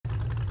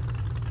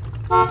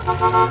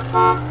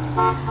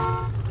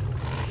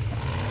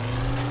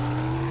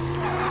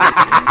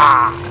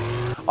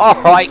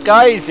Alright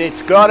guys,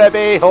 it's gonna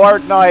be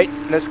Horde night.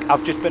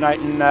 I've just been out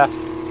and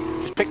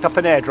just picked up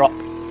an airdrop.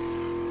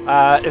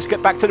 Let's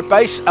get back to the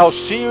base. I'll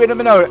see you in a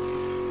minute.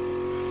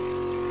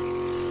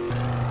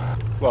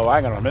 Well,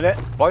 hang on a minute.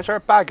 Why is there a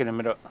bag in a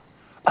minute?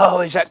 Oh,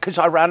 is that because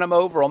I ran him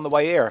over on the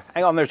way here?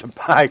 Hang on, there's a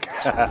bag.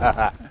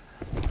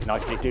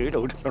 Nicely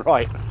doodled.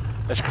 Right,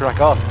 let's crack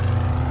on.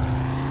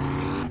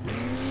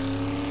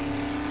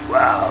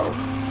 Wow,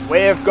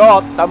 we've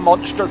got the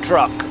monster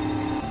truck.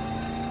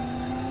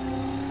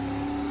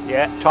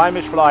 Yeah, time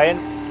is flying.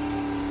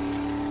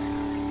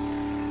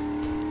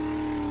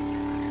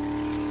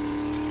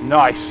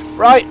 Nice.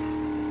 Right,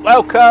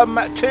 welcome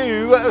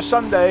to a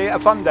Sunday, a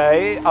fun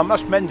day. I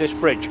must mend this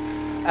bridge.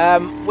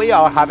 We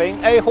are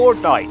having a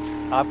Horde night.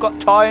 I've got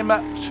time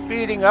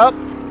speeding up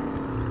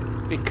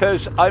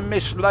because I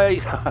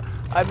misplaced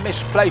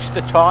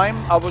the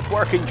time. I was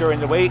working during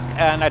the week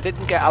and I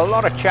didn't get a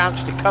lot of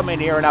chance to come in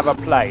here and have a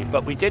play,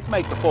 but we did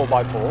make the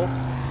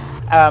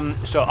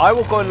 4x4. So I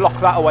will go and lock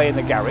that away in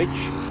the garage.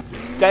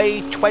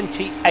 Day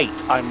 28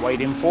 I'm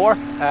waiting for,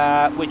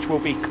 which will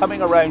be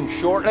coming around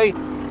shortly,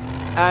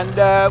 and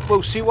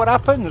we'll see what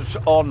happens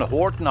on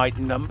Horde night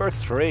number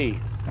 3.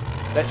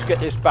 Let's get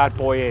this bad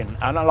boy in.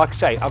 And like I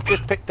say, I've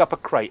just picked up a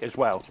crate as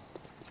well.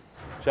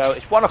 So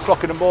it's 1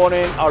 o'clock in the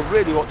morning. I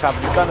really ought to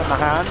have the gun in my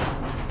hand,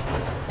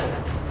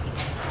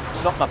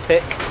 not my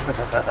pick.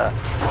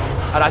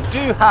 And I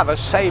do have a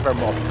saver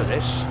mod for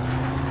this,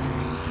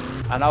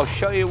 and I'll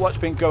show you what's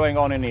been going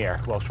on in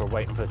here whilst we're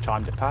waiting for the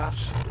time to pass.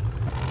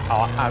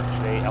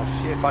 Actually, I'll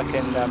see if I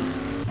can.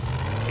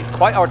 It's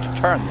quite hard to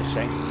turn this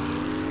thing.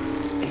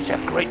 He's a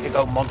great big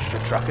old monster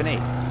truck, isn't he?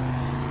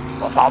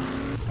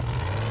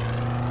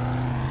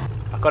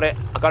 I got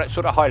it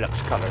sort of Hilux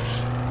colours.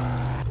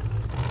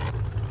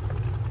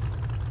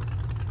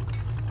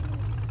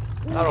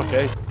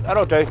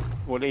 That'll do.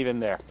 We'll leave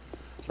him there.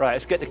 Right,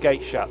 let's get the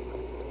gate shut.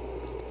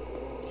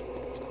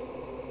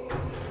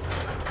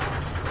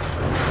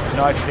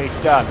 Nicely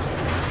done.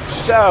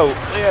 So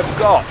we have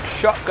got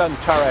shotgun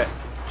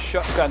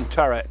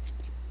turret,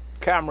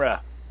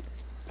 camera,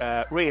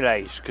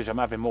 relays, because I'm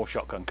having more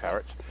shotgun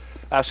carrots.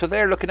 So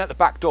they're looking at the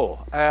back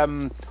door.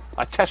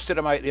 I tested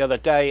them out the other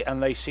day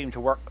and they seem to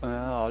work.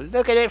 Oh,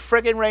 look at it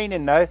friggin'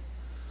 raining now.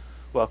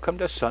 Welcome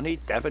to sunny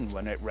Devon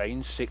when it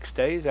rains 6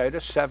 days out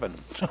of 7.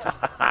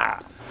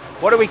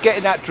 What are we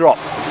getting that drop?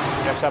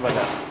 Let's have a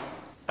look.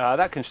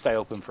 That can stay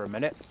open for a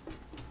minute.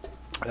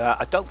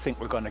 I don't think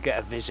we're going to get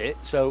a visit,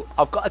 so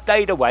I've got a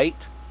day to wait.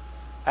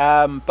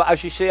 But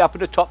as you see up at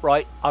the top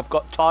right, I've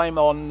got time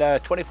on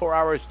 24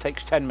 hours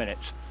takes 10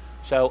 minutes.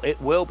 So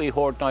it will be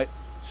Horde night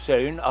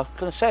soon. I was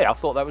going to say, I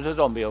thought that was a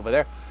zombie over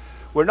there.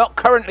 We're not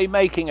currently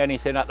making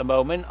anything at the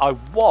moment. I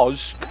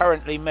was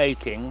currently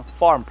making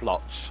farm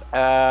plots.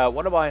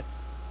 What am I?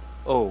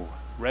 Oh,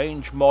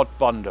 range mod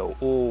bundle.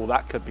 Oh,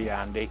 that could be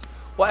handy.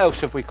 What else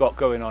have we got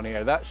going on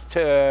here? That's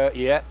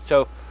yeah.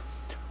 So,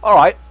 all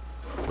right.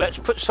 Let's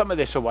put some of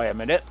this away a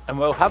minute, and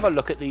we'll have a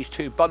look at these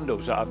 2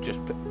 bundles that I've just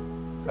put.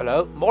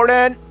 Hello,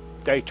 morning.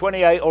 Day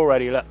 28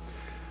 already. Look,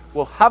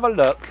 we'll have a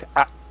look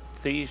at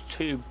these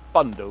 2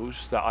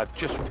 bundles that I've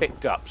just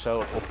picked up.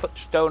 So we'll put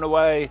stone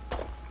away.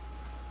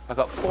 I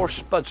got 4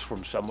 spuds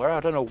from somewhere. I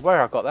don't know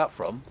where I got that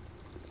from.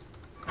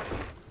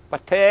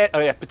 Potato. Oh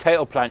yeah,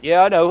 potato plant.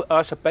 Yeah, I know. Oh,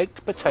 it's a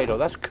baked potato.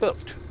 That's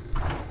cooked.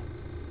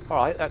 All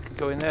right, that could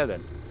go in there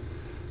then.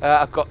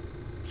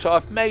 So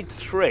I've made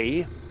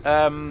 3.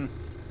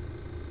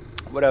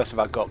 What else have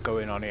I got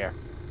going on here?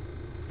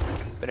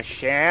 Bit of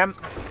sham.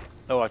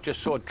 Oh, I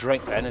just saw a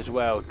drink then as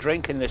well.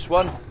 Drink in this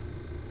one.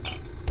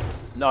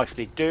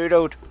 Nicely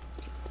doodled.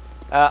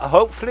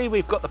 Hopefully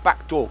we've got the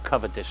back door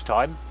covered this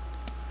time.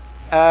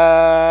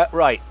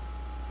 Right.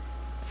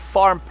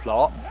 Farm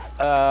plot.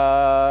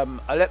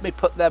 Let me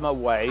put them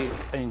away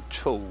in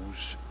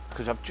tools,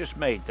 because I've just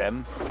made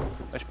them.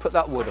 Let's put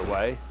that wood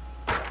away.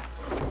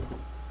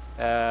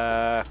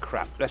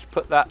 Crap. Let's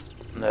put that.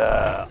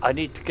 I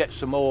need to get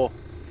some more.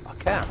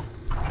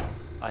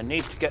 I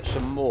need to get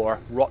some more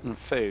rotten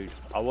food.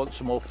 I want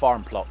some more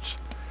farm plots.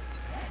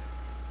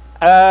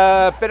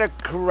 Bit of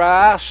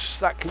grass,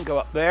 that can go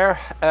up there.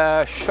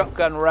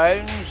 Shotgun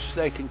rounds,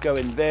 they can go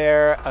in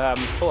there.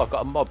 Oh, I've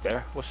got a mob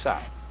there. What's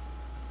that?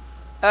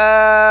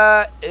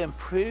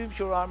 Improves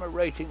your armor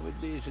rating with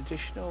these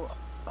additional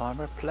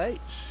armor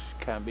plates.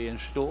 Can be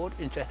installed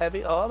into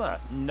heavy armor.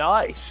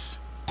 Nice.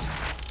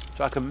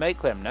 So I can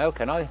make them now,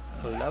 can I?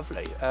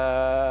 Lovely.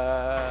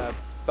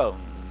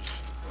 Bones.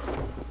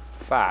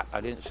 Fat,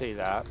 I didn't see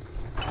that.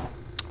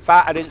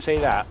 Fat, I didn't see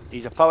that.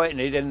 He's a poet and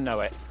he didn't know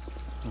it.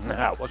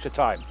 Now, what's the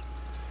time?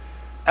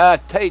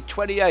 Day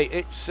 28.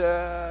 It's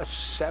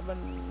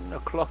 7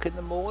 o'clock in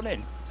the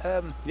morning.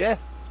 Yeah.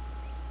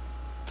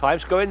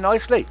 Time's going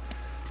nicely.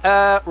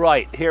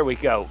 Right, here we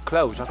go.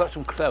 Clothes. I've got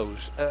some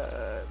clothes.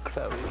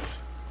 Clothes.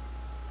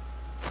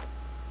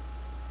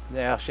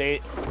 Now,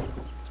 see,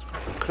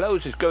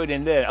 clothes is going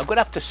in there. I'm going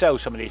to have to sell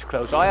some of these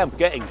clothes. I am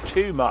getting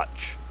too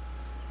much.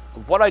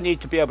 What I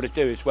need to be able to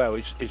do as well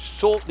is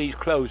sort these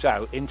clothes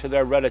out into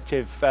their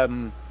relative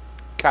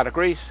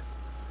categories.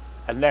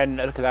 And then,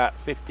 look at that,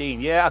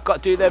 15. Yeah, I've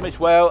got to do them as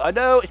well. I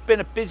know, it's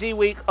been a busy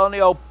week on the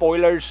old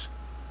boilers.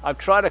 I'm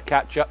trying to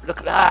catch up. Look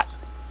at that.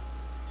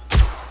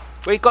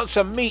 We got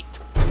some meat.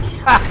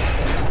 Ha!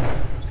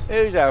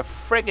 Who's a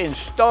friggin'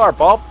 star,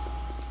 Bob?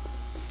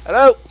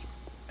 Hello?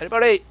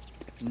 Anybody?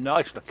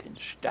 Nice looking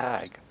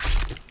stag.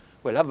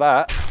 We'll have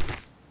that.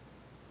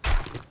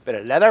 Bit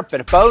of leather,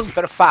 bit of bone,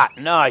 bit of fat.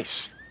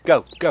 Nice.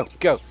 Go, go,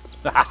 go.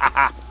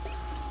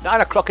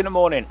 9 o'clock in the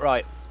morning.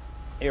 Right.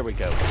 Here we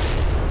go.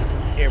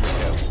 Here we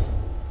go.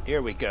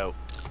 Here we go.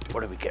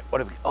 What do we get? What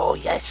do we... Oh,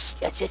 yes.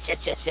 Yes, yes, yes,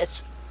 yes, yes.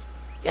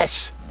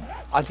 Yes.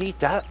 I need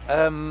that.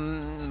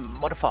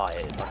 Modify.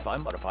 Let's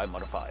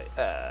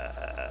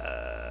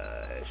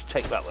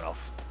take that one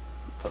off.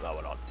 Put that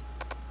one on.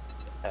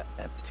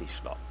 Empty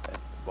slot.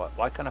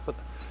 Why can't I put...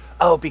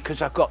 Oh,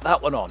 because I've got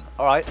that one on.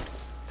 Alright.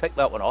 Take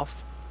that one off.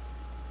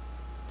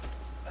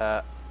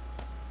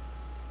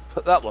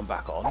 Put that one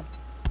back on.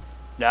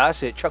 No,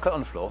 that's it. Chuck it on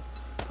the floor.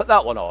 Put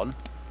that one on.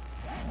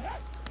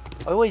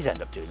 I always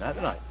end up doing that,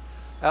 don't I?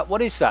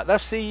 What is that?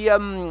 That's the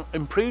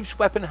improves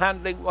weapon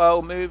handling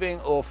while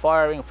moving or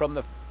firing from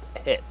the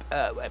hip.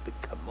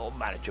 Become more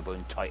manageable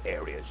in tight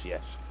areas,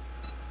 yes.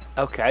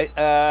 Okay,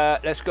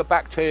 let's go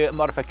back to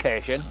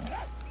modification.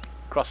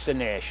 Across the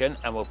nation,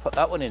 and we'll put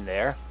that one in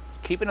there.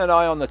 Keeping an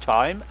eye on the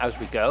time as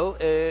we go.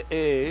 It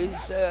is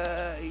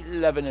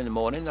 11 in the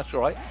morning, that's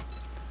all right.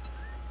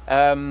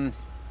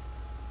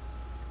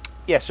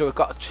 Yeah, so we've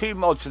got 2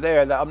 mods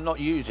there that I'm not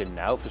using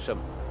now for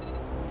some...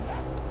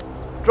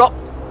 Drop!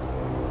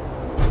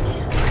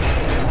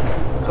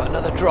 Got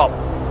another drop.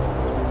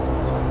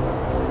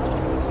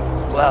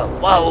 Well,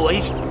 whoa,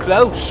 he's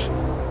close.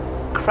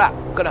 Crap,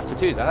 I'm gonna have to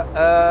do that.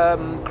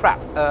 Crap.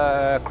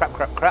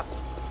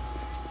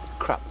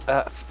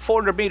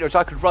 400 meters,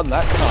 I could run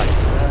that, couldn't I?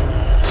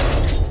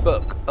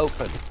 Book,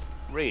 open,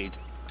 read.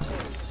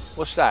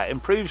 What's that?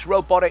 Improves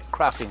robotic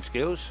crafting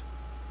skills.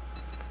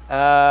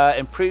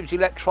 Improves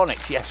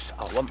electronics. Yes,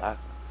 I want that.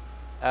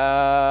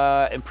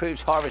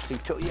 Improves harvesting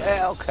tool.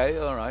 Yeah, okay,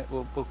 all right.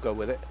 We'll go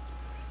with it.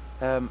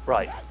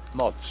 Right,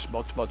 mods.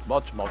 Put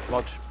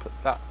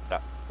that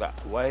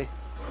away.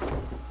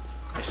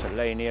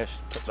 Miscellaneous.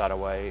 Put that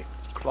away.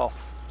 Cloth.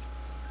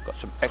 Got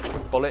some extra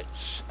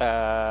bullets.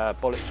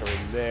 Bullets are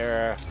in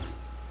there.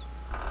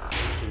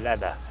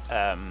 Leather.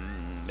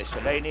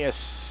 Miscellaneous.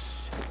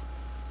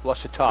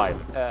 What's the time?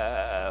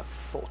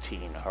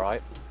 14. All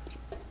right.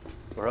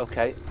 We're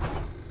okay.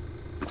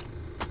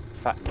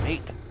 Fat and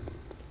meat.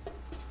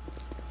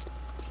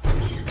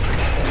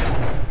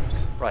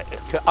 Right,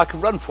 I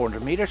can run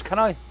 400 meters, can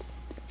I?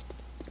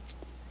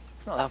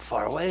 It's not that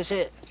far away, is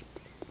it?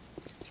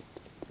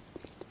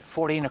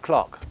 14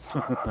 o'clock.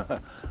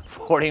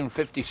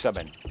 14:50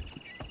 something.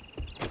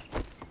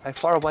 How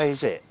far away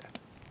is it?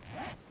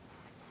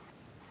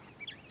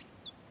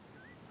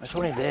 It's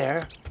only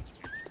there.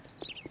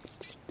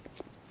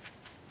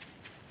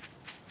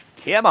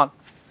 Come on.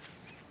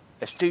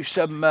 Let's do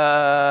some, what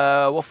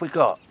have we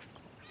got?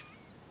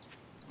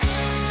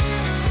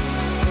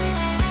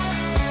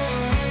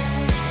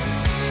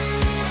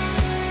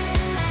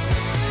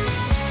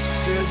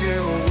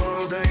 Digital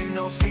world ain't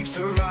no sleep,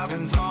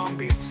 surviving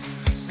zombies.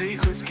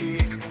 Secrets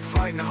keep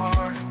fighting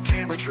hard,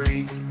 can't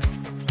retreat.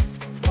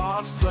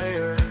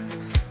 BobSlayer,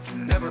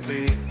 never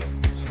beat.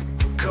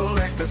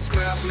 Collect the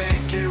scrap,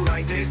 make it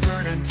right. Days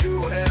turn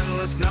into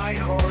endless night.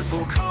 Hordes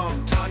will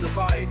come, time to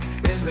fight.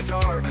 In the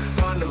dark,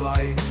 find the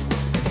light.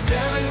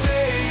 7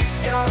 days,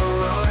 gotta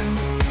run.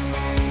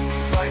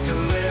 Fight to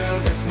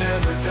live, it's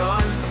never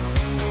done.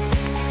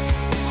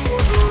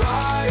 Hordes will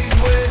rise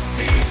with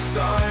each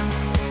sun.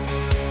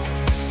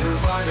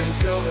 Survive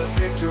until the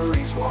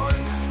victory's won.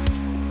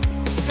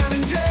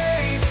 7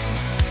 days,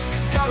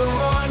 gotta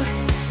run.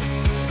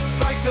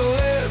 Fight to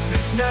live,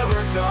 it's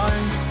never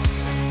done.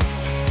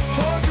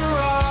 Hordes will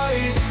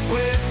rise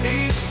with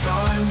each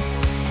sun.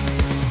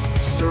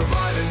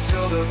 Survive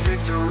until the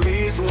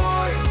victory's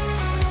won.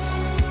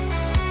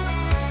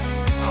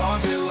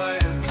 Haunted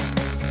lands,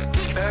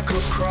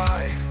 echoes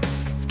cry.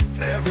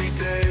 Every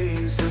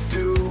day's a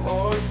do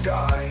or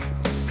die.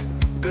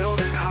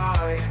 Building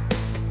high,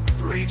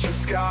 reach the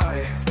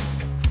sky.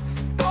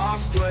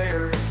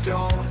 BobSlayer,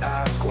 don't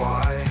ask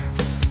why.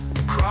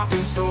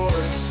 Crafting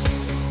swords,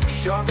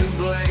 sharpened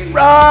blades.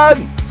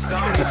 Run!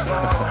 Zombies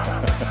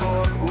fall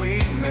before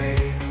we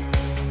made.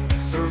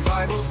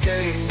 Survival's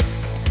game,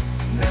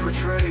 never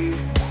trade.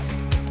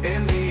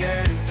 In the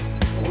end,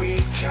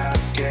 we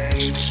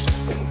cascade.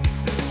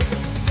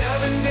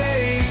 7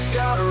 days,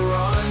 gotta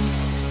run.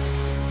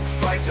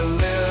 Fight to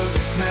live,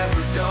 it's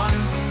never done.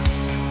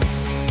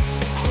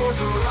 Hordes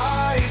will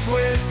rise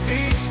with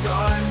each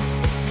sun.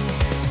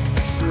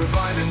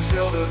 Survive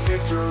until the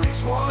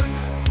victory's won.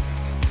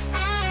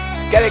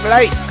 Getting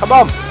late, come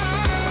on!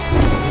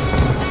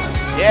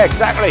 Yeah,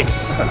 exactly!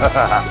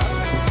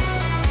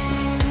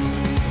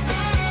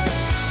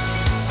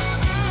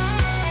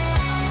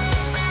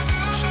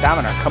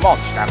 Stamina, come on,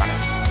 stamina.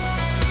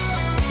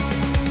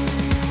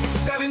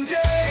 7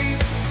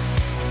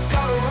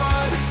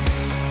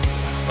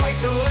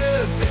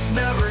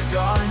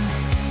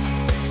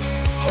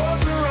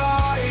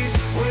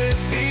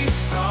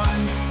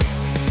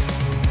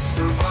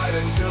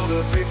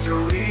 the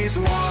victory's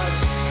won.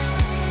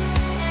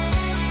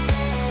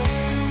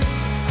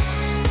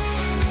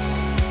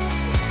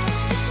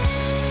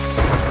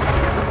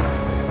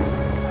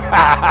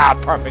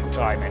 Perfect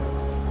timing.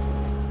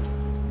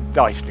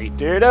 Nicely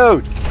dude.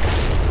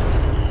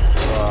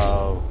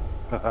 Whoa.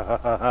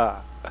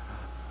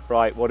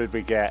 Right, what did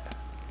we get?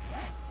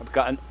 I've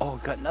got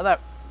we've got another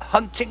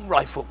hunting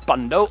rifle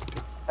bundle.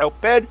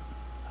 Open.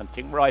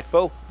 Hunting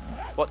rifle.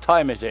 What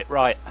time is it?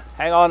 Right,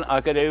 hang on. I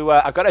got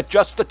to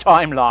adjust the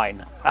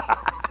timeline.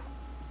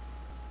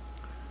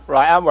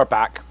 Right, and we're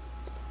back.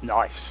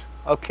 Nice.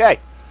 Okay.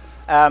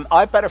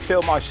 I better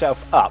fill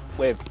myself up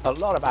with a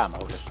lot of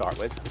ammo to start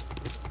with,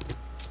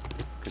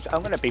 because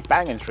I'm going to be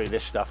banging through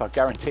this stuff. I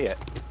guarantee it.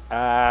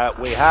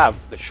 We have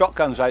the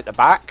shotguns out the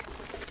back.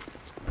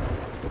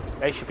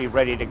 They should be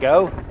ready to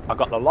go. I've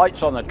got the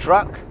lights on the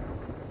truck.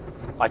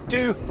 I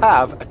do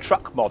have a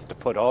truck mod to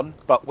put on,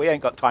 but we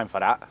ain't got time for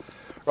that.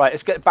 Right,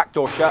 let's get the back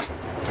door shut.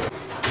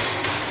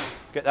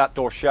 Get that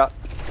door shut.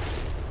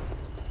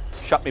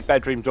 Shut my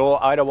bedroom door.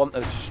 I don't want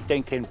the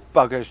stinking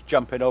buggers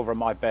jumping over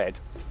my bed.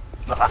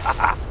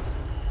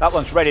 That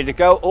one's ready to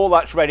go. All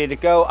that's ready to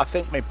go. I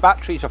think my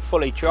batteries are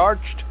fully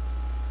charged.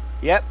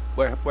 Yep,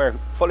 we're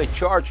fully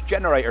charged.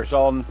 Generators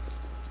on.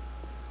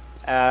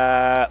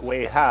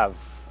 We have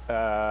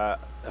a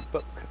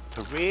book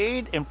to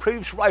read.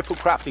 Improves rifle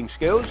crafting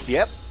skills.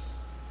 Yep,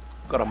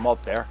 got a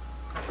mod there.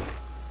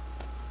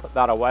 Put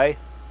that away.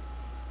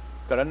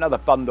 Got another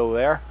bundle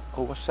there.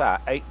 Oh, what's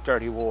that? 8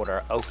 dirty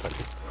water. Open.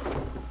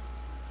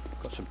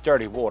 Got some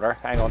dirty water.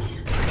 Hang on.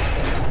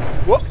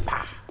 Whoop!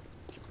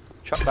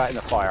 Chuck that in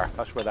the fire.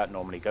 That's where that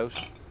normally goes.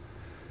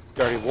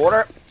 Dirty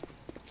water.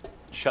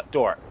 Shut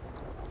door.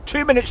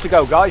 2 minutes to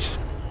go, guys.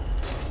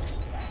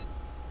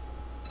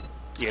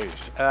 Use.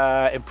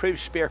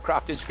 Improves spear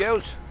crafting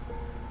skills.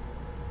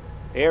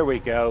 Here we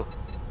go.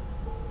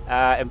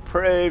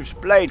 Improves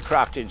blade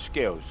crafting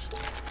skills.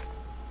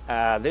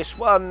 This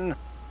one.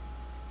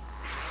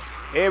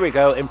 Here we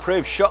go.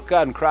 Improves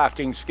shotgun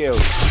crafting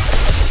skills.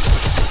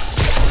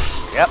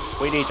 Yep,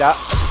 we need that.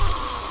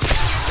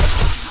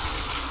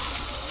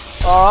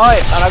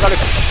 Alright, and I got a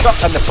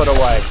shotgun to put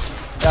away.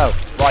 No,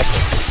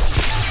 rifle.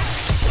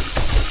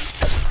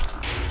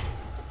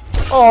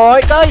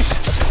 Alright, guys.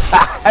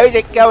 How's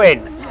it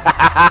going?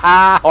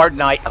 Horde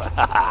night.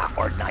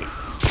 Horde night.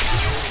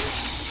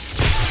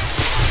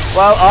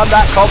 Well, I'm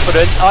that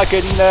confident I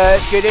can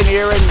get in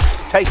here and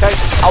take out...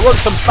 I want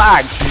some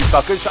bags, you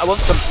fuckers. I want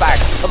some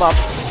bags. Come on.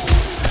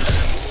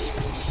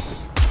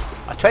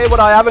 I'll tell you what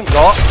I haven't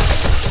got.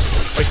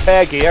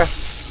 Repair gear.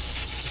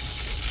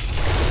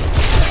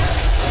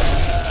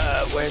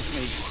 Where's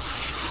me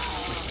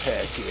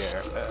repair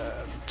gear?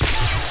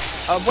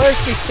 Where's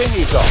me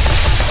thingy gone?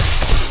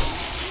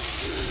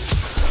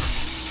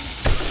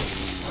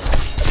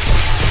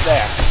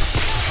 There.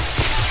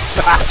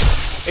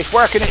 It's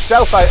working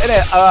itself out, isn't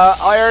it?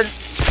 Iron.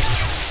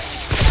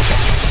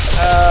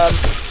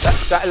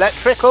 That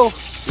electrical?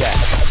 Yeah.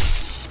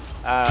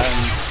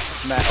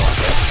 Metal, I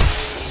think.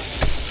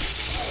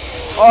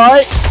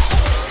 Alright.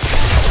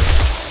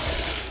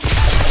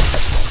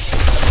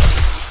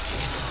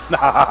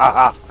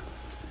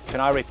 Can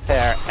I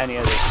repair any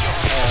of this?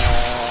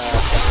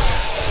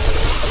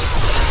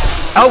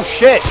 Oh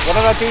shit! What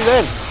did I do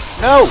then?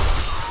 No!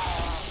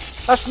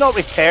 That's not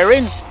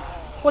repairing!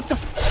 What the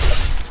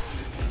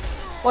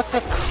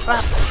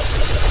crap?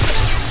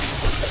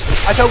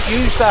 I don't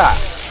use that!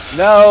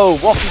 No!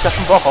 Waffy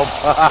doesn't bomb!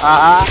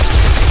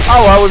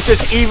 Oh well, we've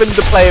just evened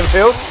the playing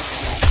field.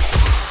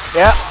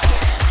 Yeah.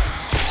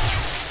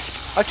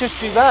 I just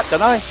do that,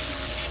 don't I?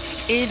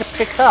 E to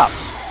pick up.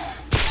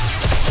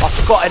 I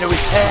forgot how to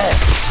repair.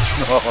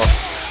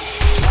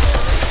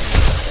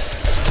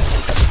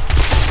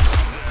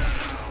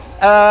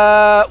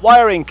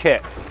 Wiring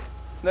kit.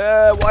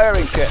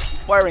 Wiring kit.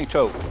 Wiring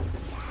tool.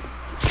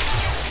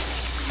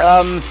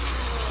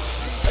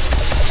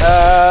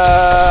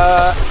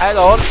 Hang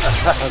on.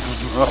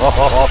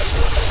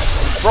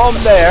 From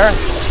there,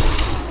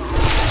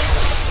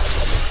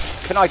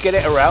 can I get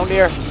it around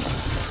here?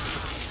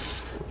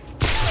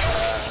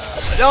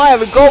 No, I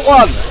haven't got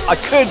one. I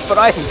could, but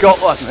I haven't got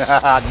one.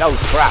 No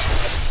crap.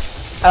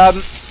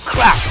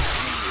 Crap.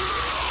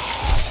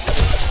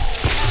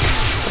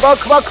 Come on,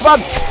 come on, come on.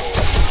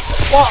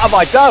 What have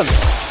I done?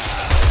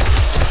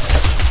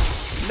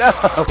 No.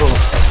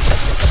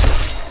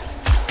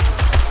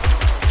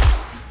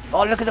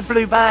 Oh, look at the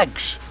blue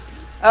bags.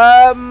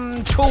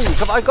 Tools.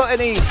 Have I got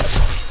any?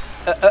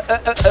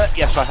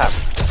 Yes, I have.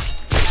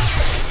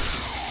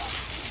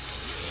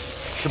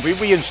 Should we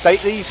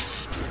reinstate these?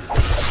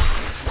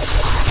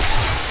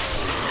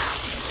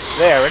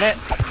 There, innit?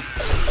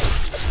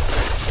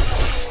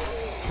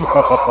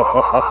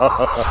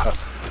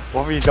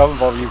 What have you done,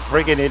 Bob? You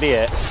friggin'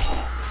 idiot.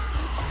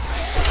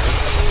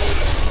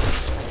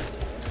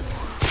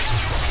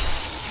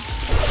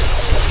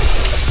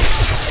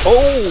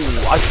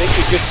 Oh, I think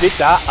we just did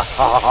that.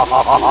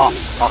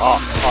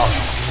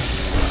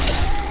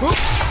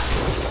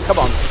 Come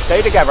on,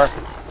 stay together.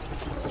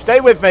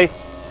 Stay with me.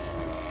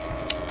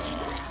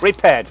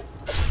 Repaired.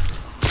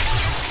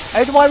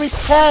 How do I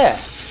repair?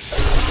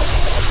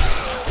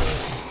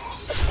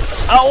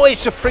 Oh,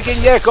 it's a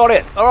friggin', yeah, got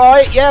it.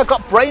 Alright, yeah, I've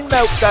got brain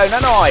meltdown,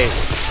 haven't I?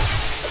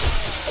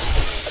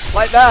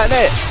 Like that,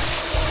 innit?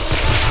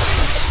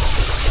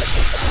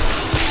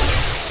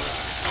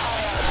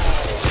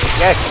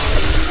 Yes.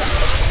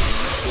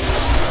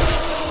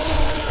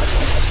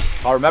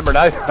 I remember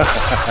now.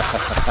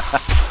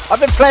 I've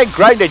been playing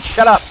Grounded,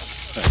 shut up.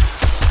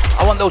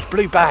 I want those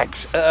blue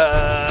bags.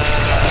 Let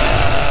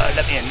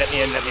me in, let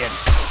me in, let me in.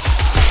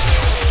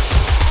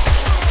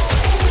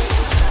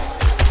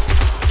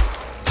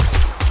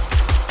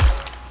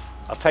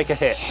 I'll take a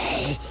hit.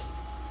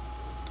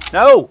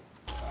 No!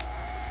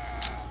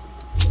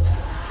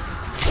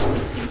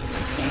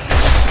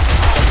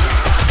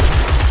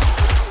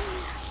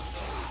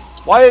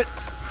 Why?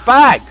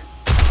 Bag!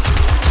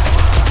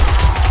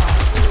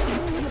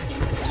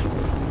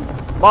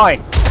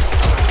 Mine!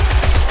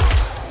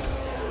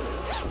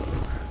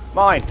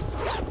 Mine!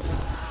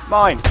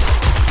 Mine!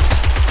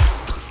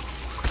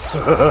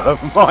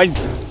 Mine!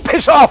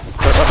 Piss off!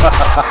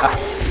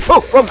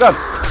 Oh, wrong gun!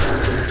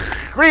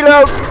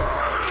 Reload!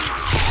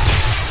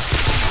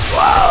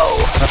 Wow!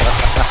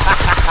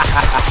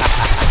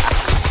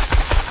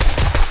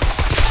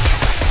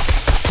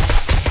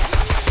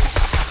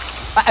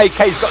 That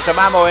AK's got some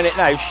ammo in it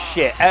now.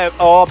 Shit.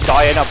 Oh, I'm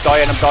dying, I'm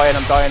dying, I'm dying,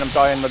 I'm dying, I'm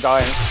dying, I'm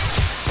dying.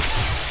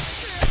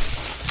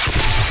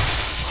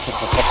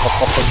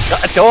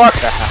 Shut the door!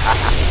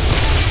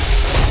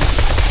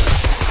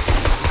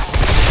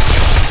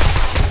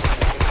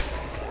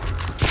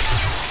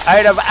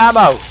 Out of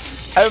ammo.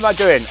 How am I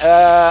doing?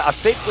 I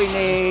think we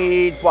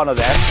need one of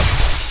them.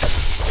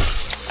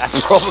 That's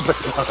probably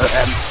one of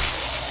them.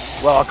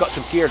 Well, I've got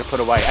some gear to put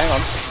away. Hang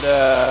on.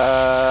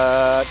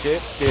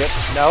 Dip, dip.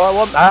 No, I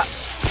want that.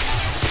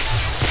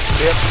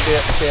 Dip,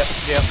 dip, dip,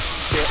 dip,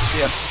 dip,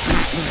 dip.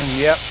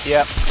 Yep,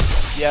 yep,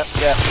 yep,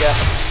 yep, yep.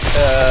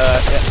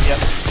 Yep, yep.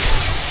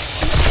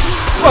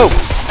 Whoa!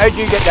 How'd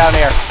you get down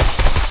here?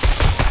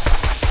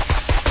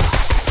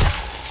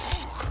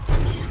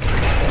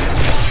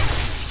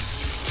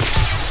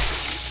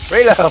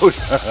 Reload!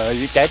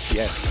 You dead?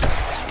 Yeah.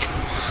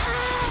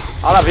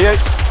 I'll have you.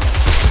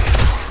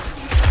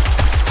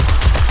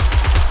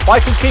 If I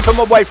can keep him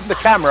away from the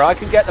camera, I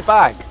can get the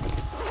bag.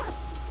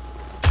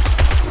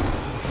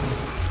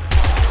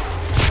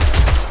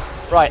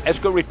 Right, let's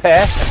go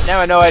repair. Now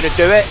I know how to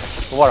do it.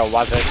 What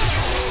was it?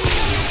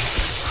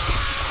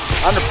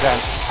 100%.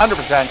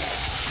 100%.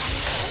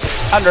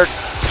 100.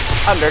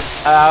 100.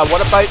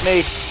 What about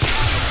me?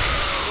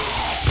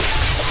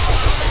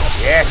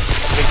 Yes,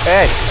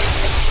 repaired.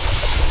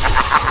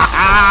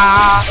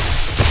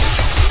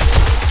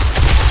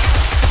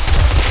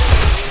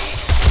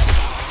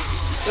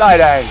 Lie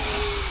down.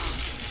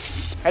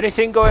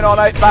 Anything going on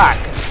out back?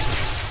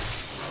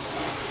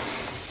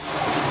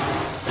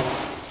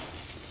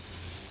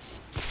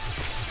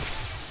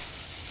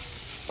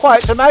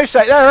 Quite some mouse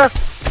out there.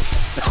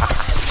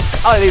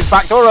 I'll leave the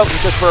back door open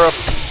just for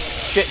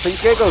shits and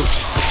giggles.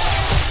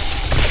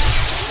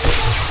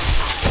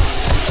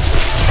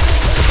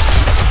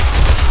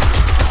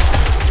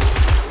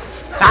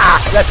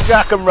 Ha! Let's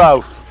jack and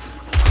roll.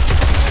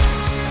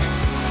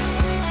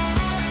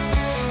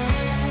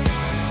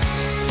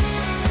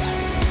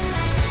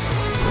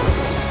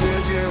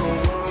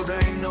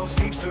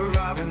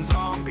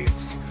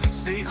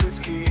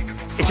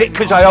 Is it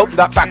because I opened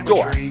that back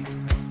door?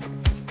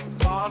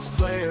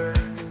 BobSlayer,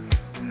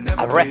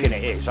 I reckon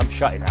it is. I'm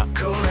shutting that.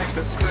 collect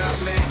the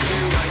scrap, make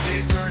new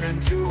ideas turn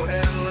into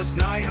endless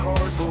night.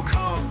 Hordes will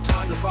come,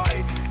 time to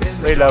fight.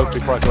 Reload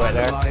before I go out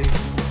there. 7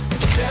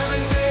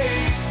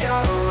 days,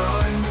 gotta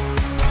run.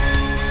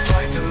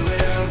 Fight to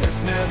live,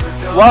 it's never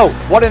done. Whoa!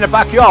 What in the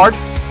backyard?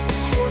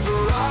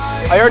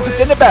 I heard the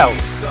dinner bell.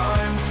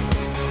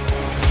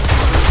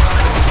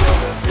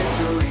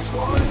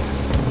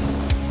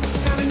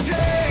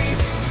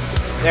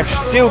 They're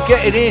still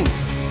getting in.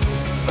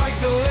 Fight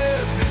to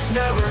live, it's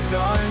never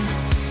done.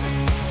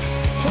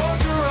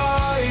 Close your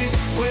eyes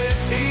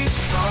with each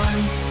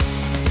sun.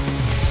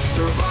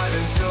 Survive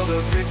until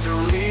the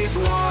victory's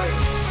won.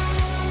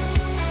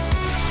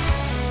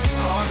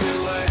 Haunted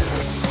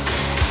lands,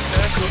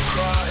 echo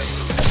cry.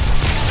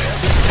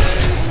 Every day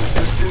is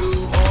a do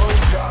or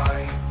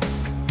die.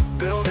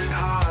 Building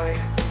high,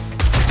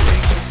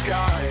 reach the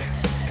sky.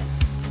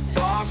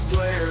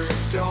 BobSlayer,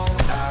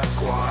 don't ask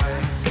why.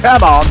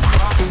 Come on.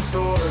 Rocking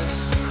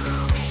swords,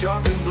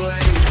 sharpened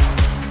blade,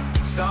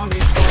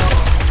 zombies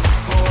fall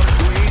for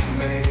we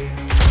made.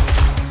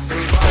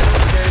 Survive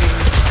the game.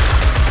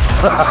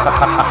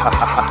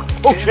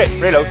 Oh shit,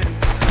 reload. 7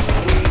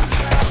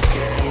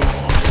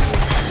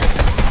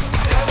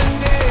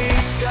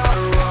 days, gotta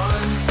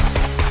run.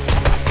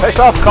 Piss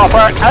off,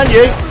 copper, and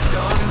you.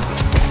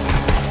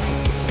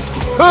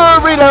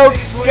 Reload,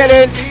 get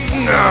in.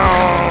 No.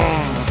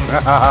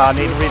 I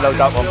need to reload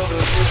that one.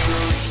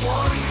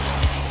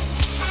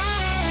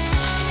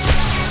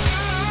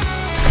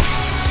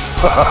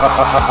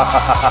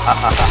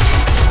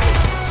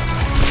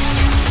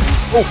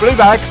 Oh, blue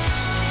bag.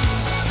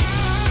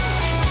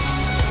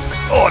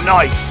 Oh,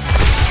 nice.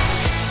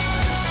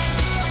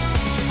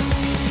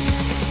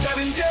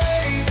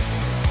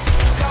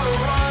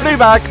 Blue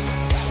bag.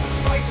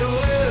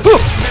 Ooh.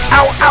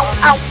 Ow, ow,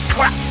 ow.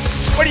 Crap.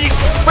 What are you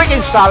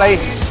friggin' Sally?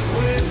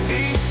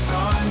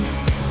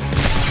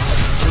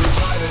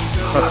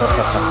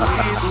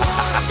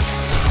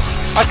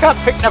 I can't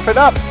pick nothing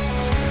up.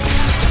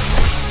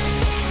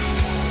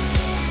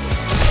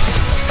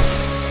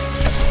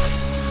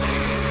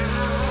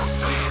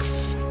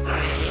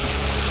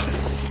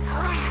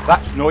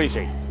 That's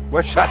noisy.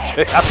 Where's that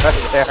shit up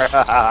there?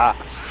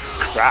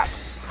 Crap.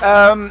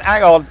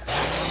 Hang on.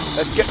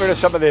 Let's get rid of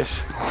some of this.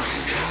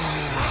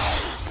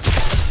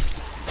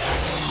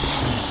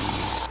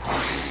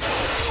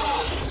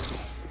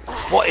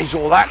 What is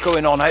all that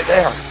going on out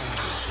there?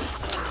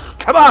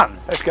 Come on,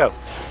 let's go.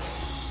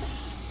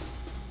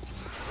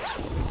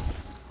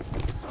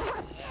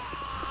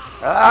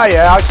 Ah,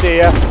 yeah, I see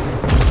ya.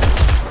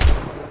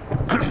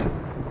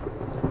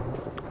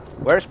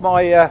 Where's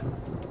my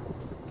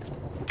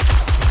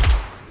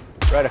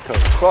reticle?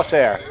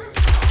 Crosshair.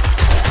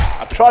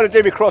 I'm trying to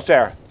do my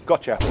crosshair.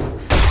 Gotcha.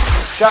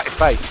 Shut your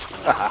face.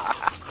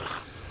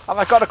 Have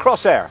I got a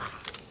crosshair?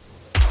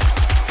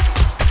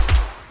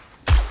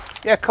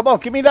 Yeah, come on,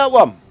 give me that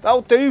one.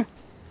 That'll do.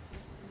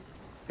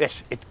 Yes,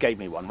 it gave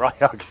me one. Right,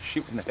 I can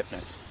shoot in the hip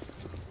now.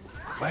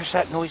 Where's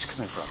that noise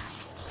coming from?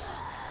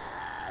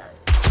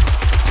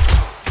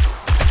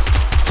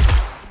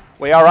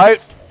 We are out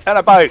and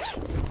about.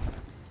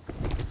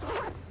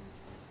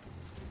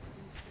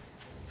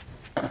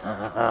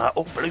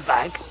 Oh, blue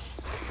bag.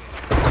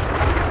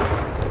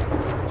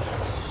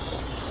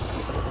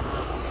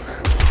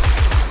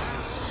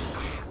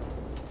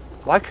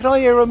 Why can I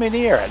hear them in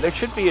here? There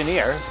should be in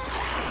here.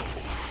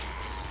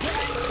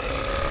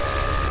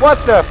 What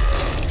the?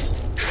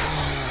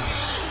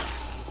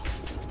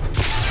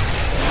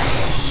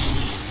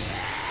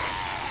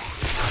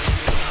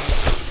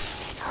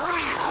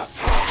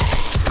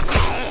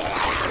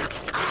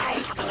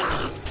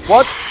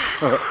 What?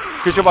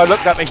 Because if I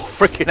looked at me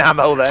freaking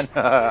ammo then.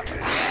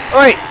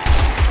 Alright.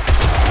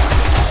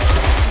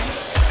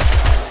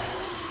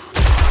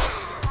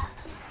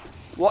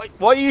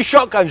 What are you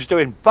shotguns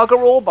doing? Bugger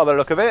all by the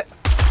look of it.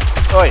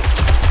 Alright.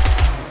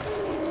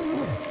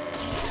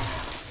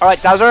 Alright,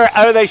 Dazzer,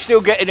 how are they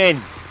still getting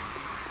in?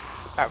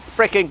 That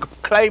freaking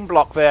claim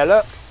block there,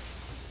 look.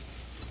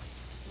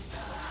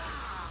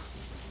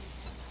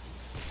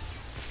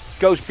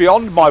 Goes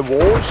beyond my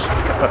walls.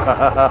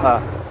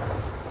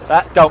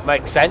 That don't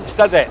make sense,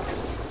 does it?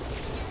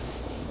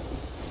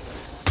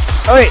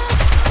 Alright.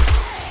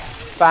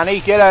 Fanny,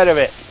 get out of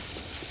it.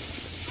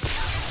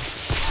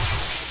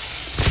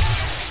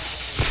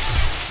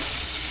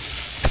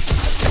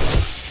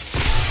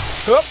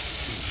 Whoop.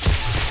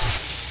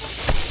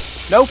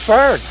 No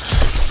birds.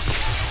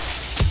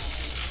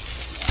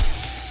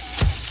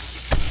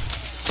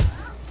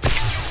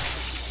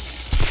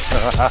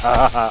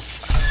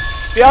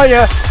 Behind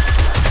you.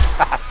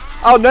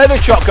 Oh, now the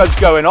shotgun's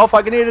going off.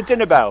 I can hear the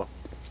dinner bell.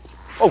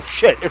 Oh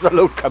shit, there's a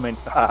load coming.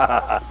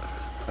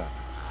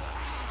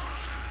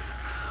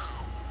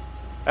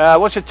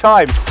 What's the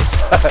time?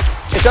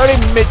 It's only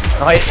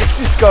midnight. It's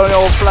just going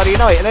all bloody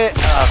night, isn't it?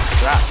 Oh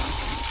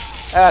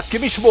crap.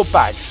 Give me some more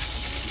bags.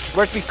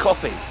 Where's me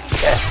coffee?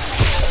 Yeah.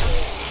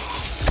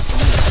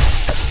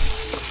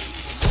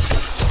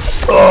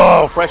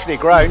 Oh, freshly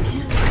ground.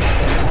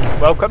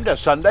 Welcome to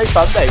Sunday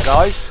Funday,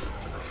 guys.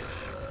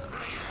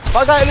 Have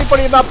I got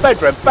anybody in my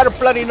bedroom? Better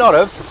bloody not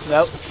have.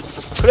 No.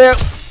 Clear.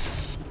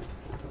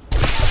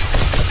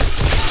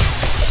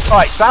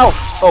 Alright, south.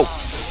 Oh.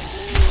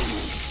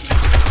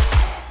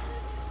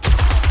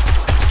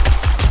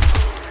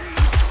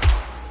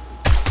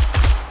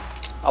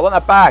 I want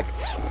that bag.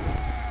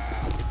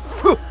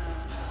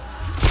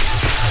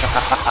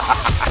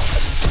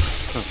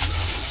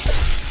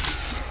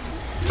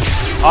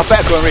 I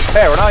better go and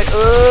repair, and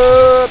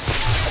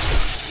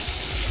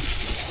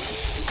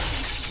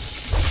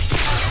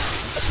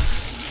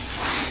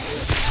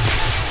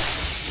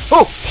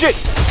oh shit!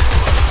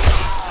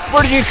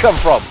 Where did you come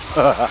from?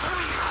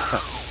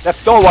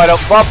 Left door wide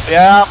open, Bob.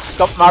 Yeah,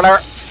 don't matter.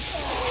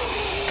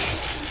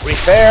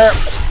 Repair.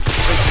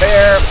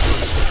 Repair.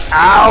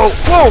 Ow!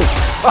 Whoa!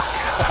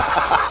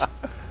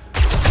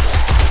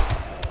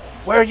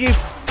 Where are you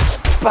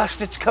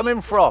bastards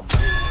coming from?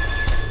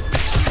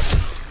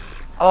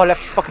 Oh, I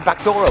left the fucking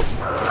back door open.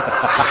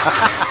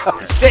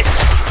 Shit!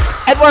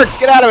 Edward,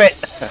 get out of it!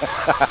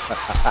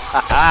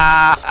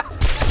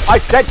 I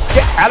said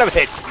get out of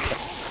it!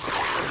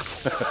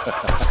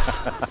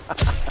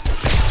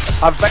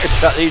 I better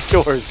shut these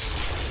doors.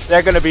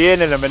 They're going to be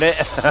in a minute.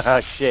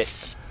 Shit.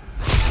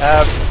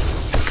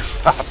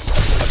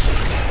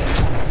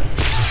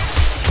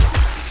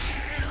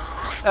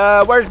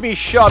 Where's me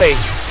shotty?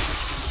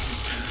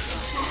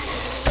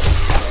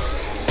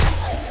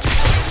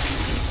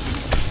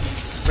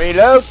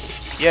 Reload.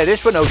 Yeah,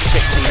 this one knows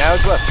 60 now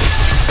as well.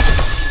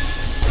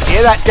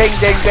 Hear that ding,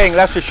 ding, ding?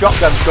 That's the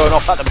shotgun going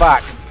off at the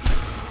back.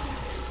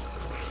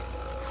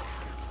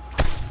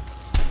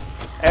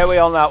 Here we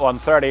on that one,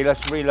 30.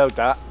 Let's reload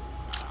that.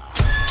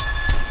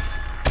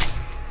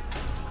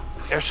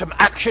 There's some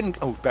action.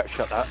 Oh, better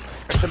shut that.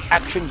 There's some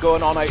action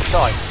going on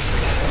outside.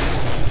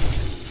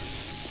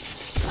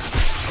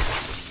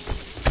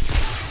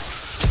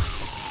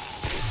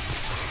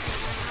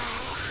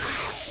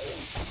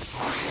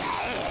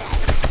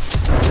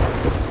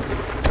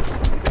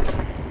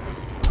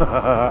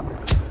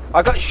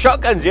 I got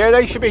shotguns here,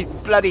 they should be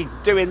bloody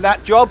doing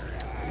that job.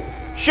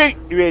 Shoot,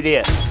 you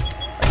idiot.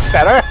 That's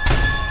better.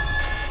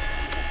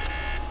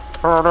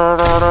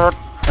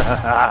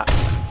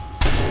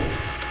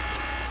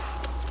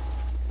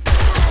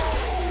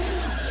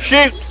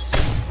 Shoot!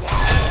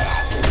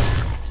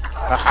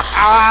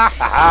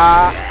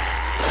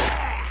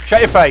 Shut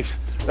your face.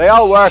 They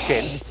are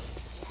working.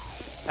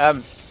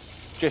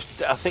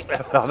 Just I think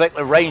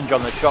the range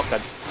on the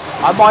shotgun.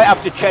 I might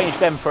have to change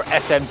them for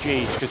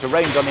SMGs because the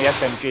range on the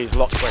SMG is a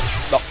lot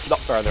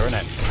further, isn't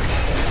it?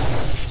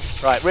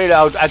 Right,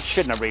 reload. I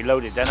shouldn't have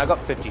reloaded then. I got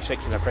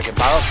 56 in the freaking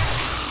barrel.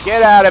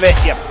 Get out of it,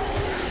 yep.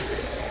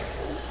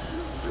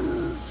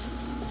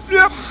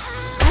 Yep.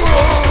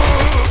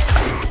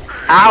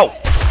 Ow!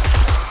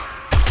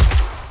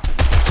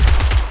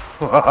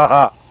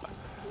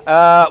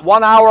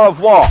 1 hour of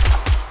what?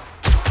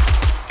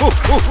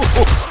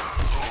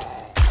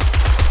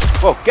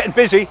 Whoa, getting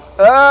busy.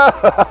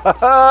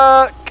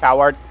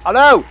 Coward. I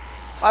know.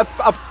 I'm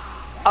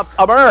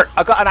hurt.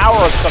 I got an hour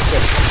of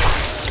something.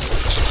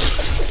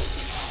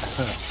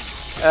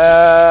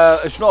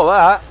 It's not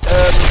that.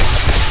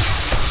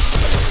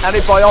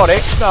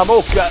 Antibiotics. No, I'm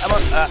all good.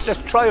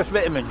 Let's try a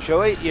vitamin,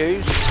 shall we?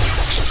 Use.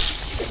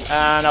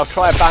 And I'll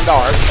try a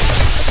bandage.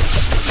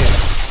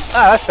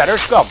 Ah, that's better.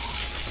 It's gone.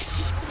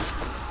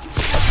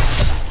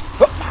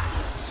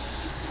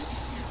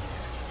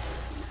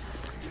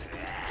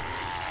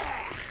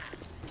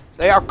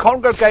 They are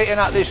congregating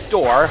at this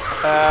door,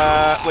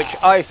 which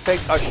I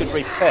think I should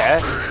repair.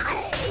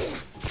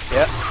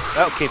 Yeah,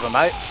 that'll keep them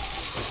out.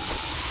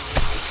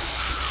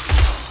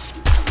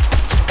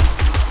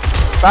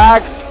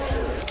 Bag.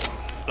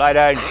 Lie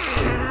down.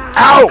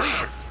 Ow!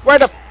 Where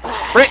the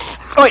frick?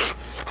 Oi!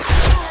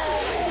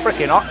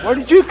 Frickin' hot. Where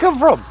did you come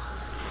from?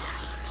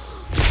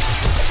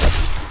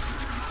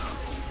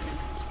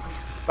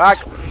 Bag.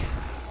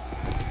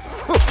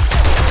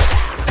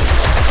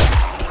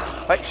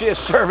 Thanks for your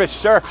service,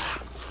 sir.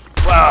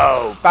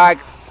 Whoa, bag.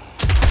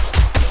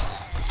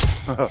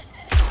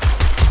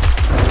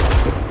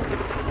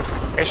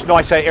 It's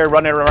nice out here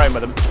running around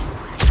with them.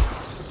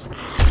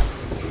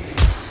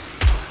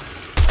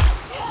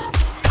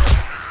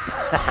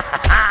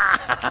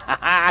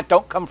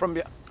 Don't come from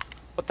you.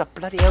 What the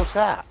bloody hell's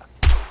that?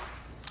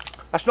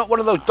 That's not one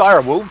of those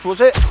dire wolves,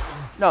 was it?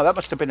 No, that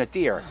must have been a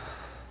deer.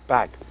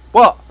 Bag.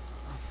 What?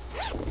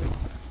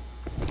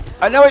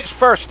 I know it's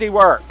thirsty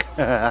work.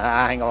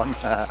 Hang on.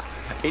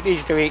 He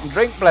needs to eat and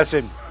drink, bless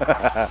him.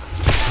 A,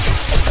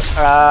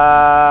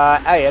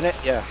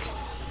 innit? Yeah.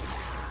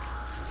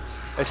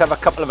 Let's have a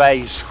couple of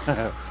A's.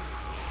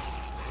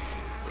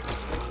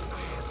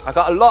 I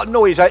got a lot of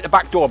noise out the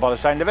back door by the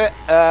sound of it.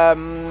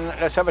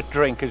 Let's have a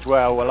drink as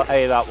well. We'll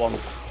A that one.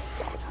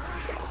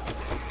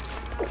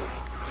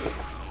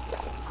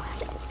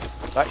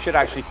 That should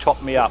actually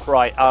top me up.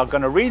 Right, I'm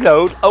going to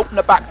reload, open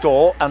the back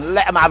door, and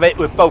let them have it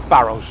with both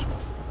barrels.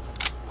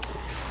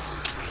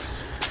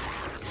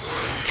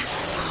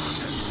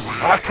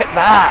 Look at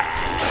that!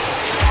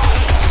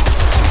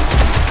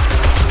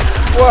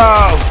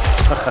 Whoa!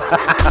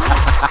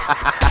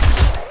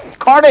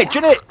 Carnage,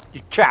 isn't it?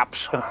 You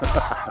chaps.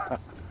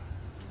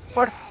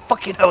 Where the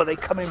fucking hell are they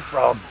coming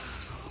from?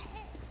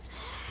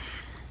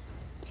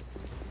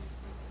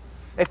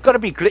 They've got to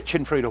be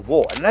glitching through the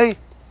wall, haven't they?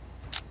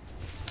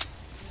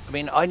 I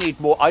mean, I need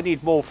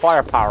more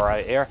firepower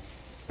out here.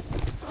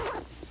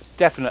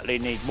 Definitely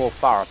need more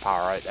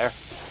firepower out there.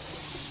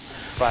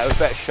 Right, we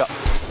better shut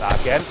that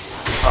again.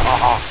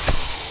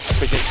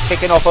 Because it's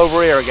kicking off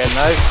over here again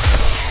now.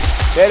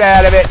 Get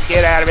out of it,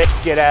 get out of it,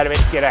 get out of it,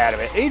 get out of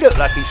it. He looks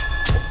like he's...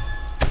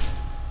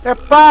 They're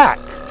back!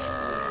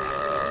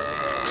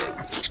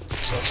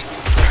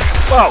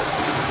 Whoa!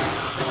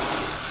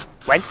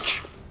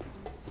 Wench!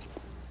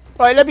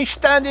 Right, let me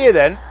stand here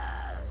then.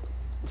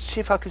 Let's see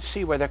if I can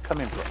see where they're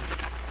coming from.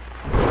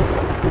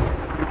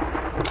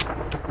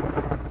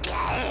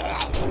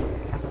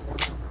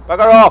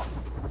 Bugger off!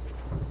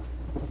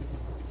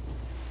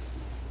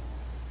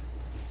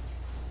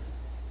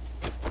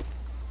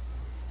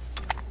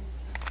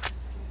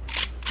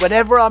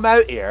 Whenever I'm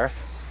out here,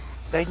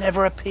 they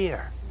never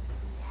appear.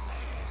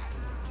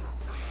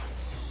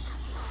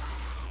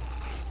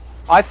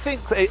 I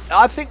think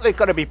they've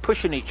got to be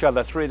pushing each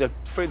other through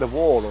the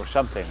wall or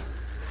something.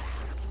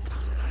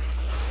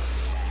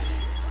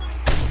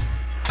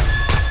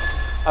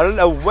 I don't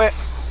know where.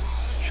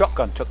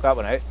 Shotgun took that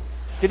one out.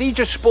 Did he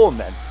just spawn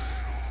then?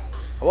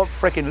 I wasn't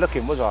freaking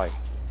looking, was I?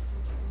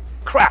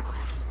 Crap!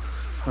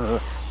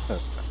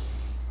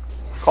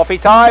 Coffee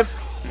time?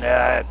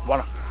 1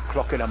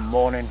 o'clock in the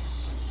morning.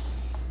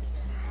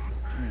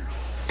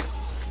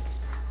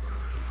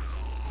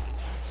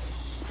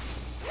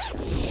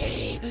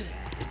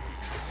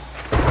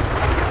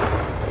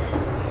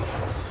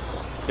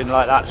 Didn't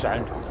like that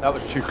sound. That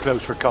was too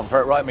close for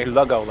comfort. Right in my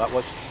lug hole, that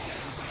was.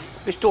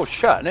 This door's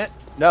shut, isn't it?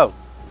 No.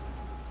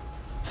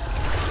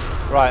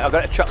 Right, I've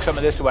got to chuck some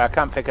of this away. I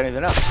can't pick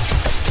anything up.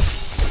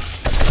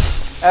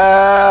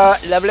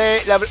 Lovely,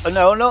 lovely.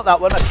 No, not that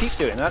one. I keep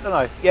doing that, don't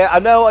I? Yeah, I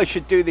know I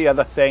should do the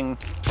other thing.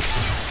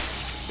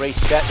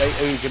 reset the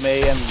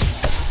Ujimi and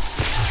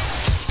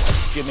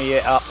jimmy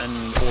it up and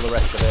all the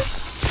rest of it.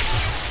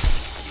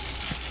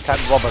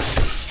 Can't rob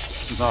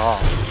us. No.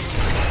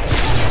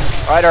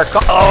 Right,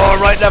 oh,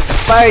 right in the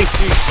face,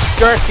 you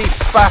dirty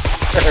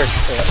bastard!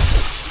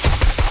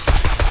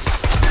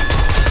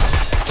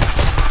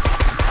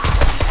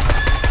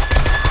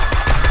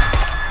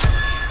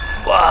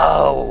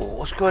 Whoa,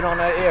 what's going on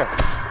out here?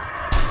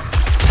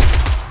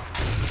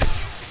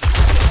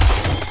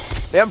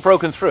 They haven't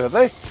broken through, have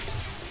they?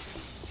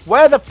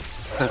 Where the...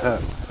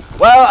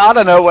 Well, I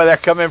don't know where they're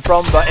coming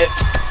from, but it...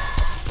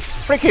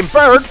 Freaking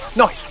bird!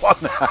 Nice one!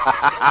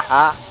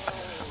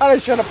 I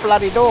shut a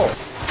bloody door.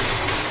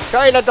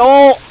 Shut the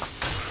door!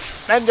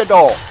 Mend the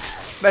door.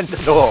 Mend the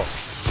door.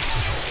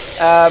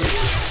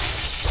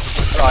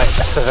 Right.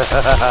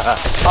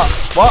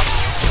 What?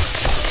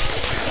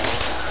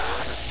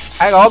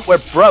 Hang on, we're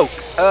broke.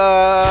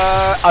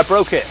 I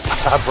broke it.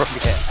 I broke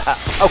it.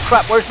 Oh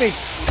crap, where's me?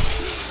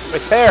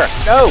 Repair.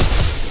 No.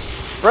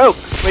 Broke.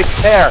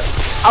 Repair.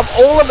 I'm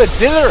all of a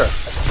dither.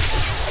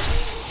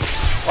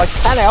 I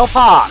can't help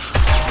her.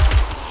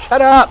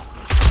 Shut up.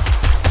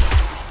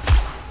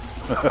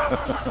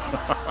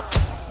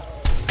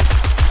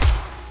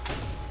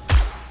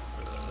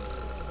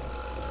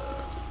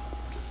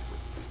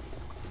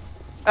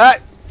 Hey,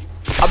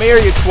 I'm here,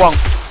 you twonk.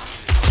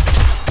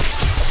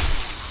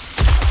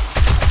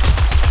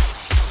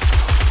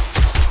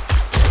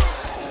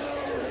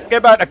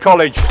 Get back to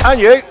college.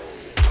 And you.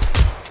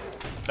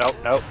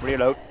 No,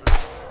 reload.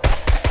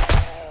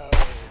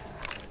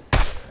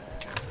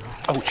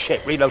 Oh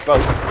shit, reload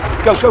both.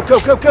 Go.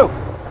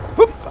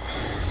 Whoop.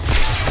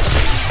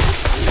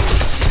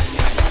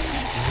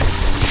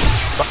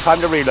 Got time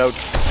to reload.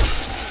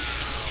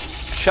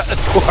 Shut the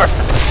door.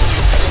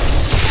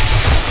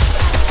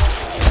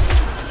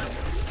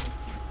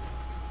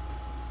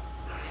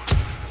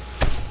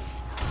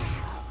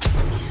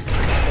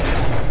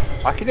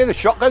 I can hear the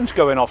shotguns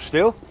going off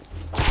still.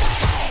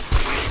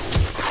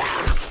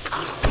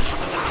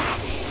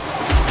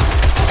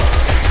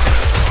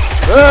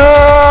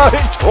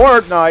 It's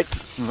Horde night.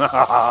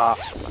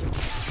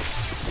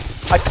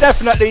 I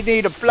definitely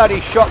need a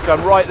bloody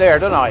shotgun right there,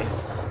 don't I?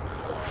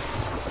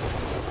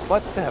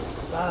 What the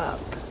fuck?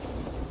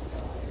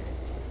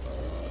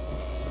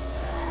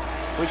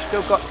 We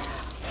still got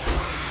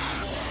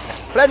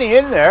plenty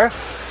in there.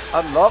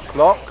 Unlock,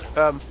 lock,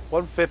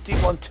 150,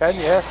 110,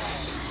 yeah.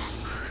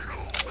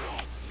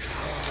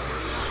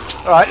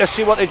 Alright, let's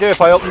see what they do if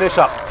I open this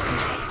up.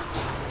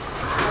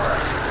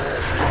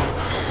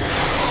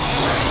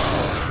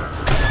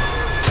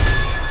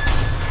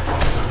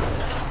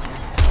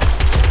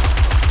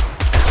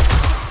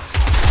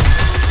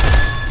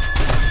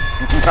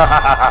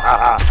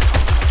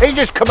 He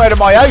just come out of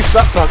my house,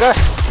 that bugger.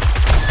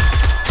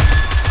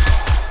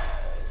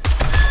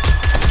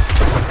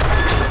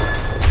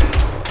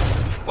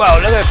 Well,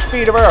 look at the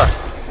speed of her.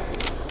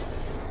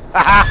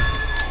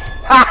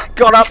 Ha!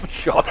 Got up and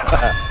shot.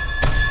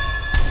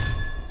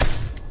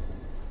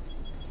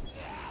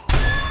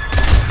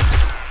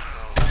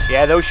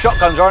 Yeah, those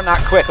shotguns aren't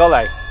that quick, are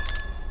they?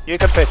 You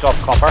can piss off,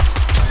 copper.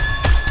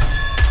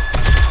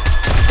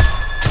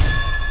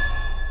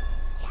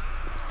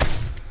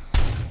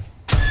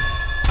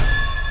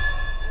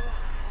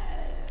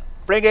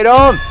 Bring it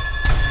on!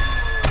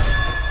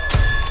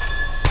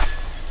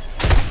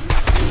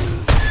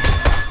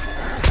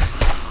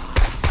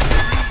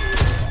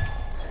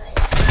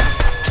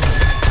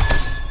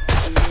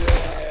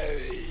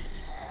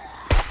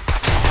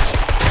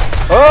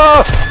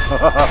 Oh!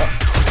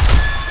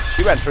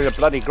 She went through the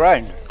bloody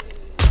ground.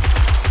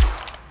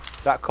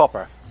 Is that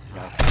copper?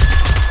 No.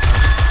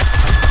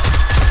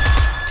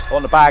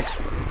 On the bag.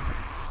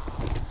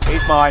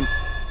 He's mine.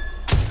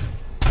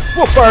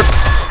 Woof bird!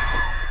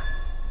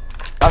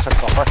 That's a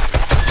copper.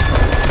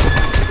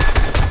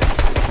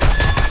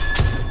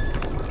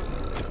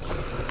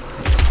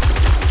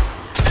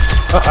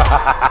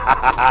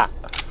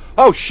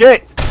 Oh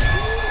shit!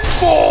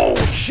 Oh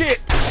shit!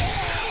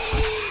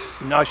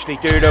 Nicely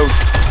doodled.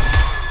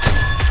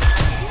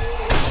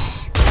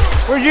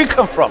 Where'd you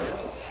come from?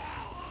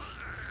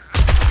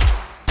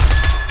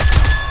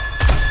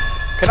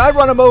 Can I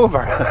run him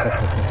over?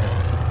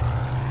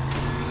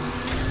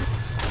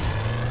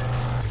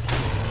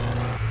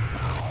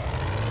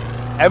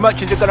 How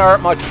much is it going to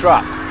hurt my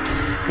truck?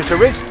 Because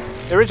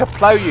there is a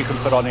plough you can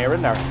put on here,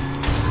 isn't there?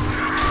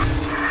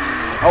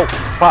 Oh,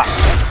 fuck.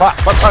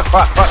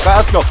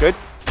 That's not good.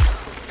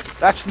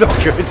 That's not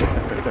good.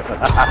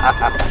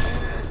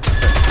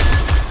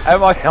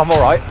 I'm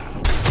alright.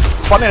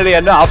 Funnily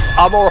enough,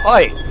 I'm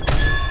alright.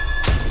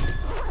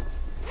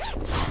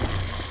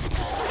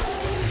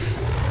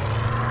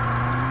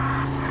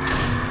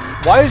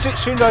 Why is it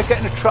soon as I get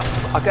in the truck,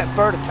 I get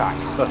bird attack?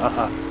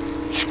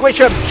 Squish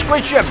him,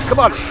 come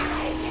on.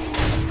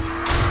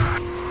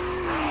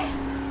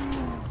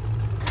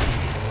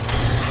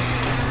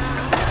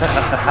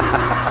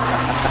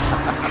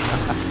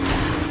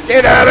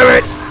 Get out of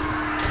it!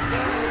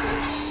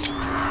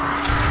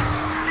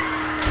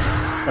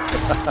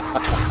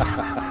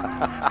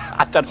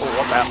 I don't know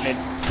what's happening.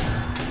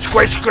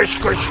 Squish, squish,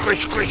 squish,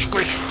 squish, squish,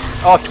 squish.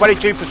 Oh,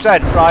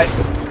 22%, right.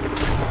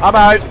 I'm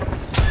out.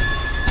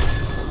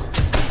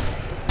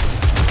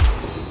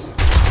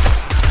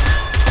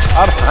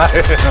 I'm out.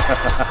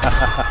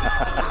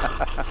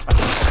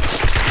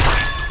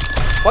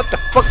 What the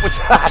fuck was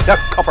that? The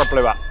copper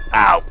blew up.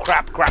 Ow,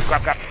 crap, crap,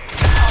 crap, crap.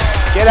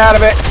 Get out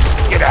of it.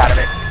 Get out of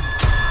it.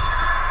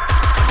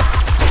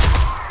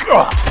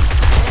 Ugh.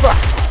 Fuck.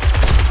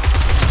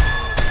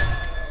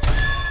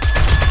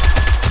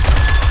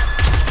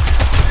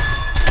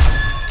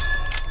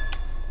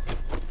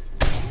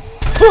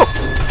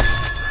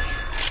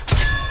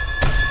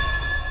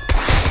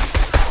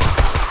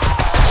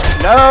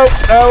 No,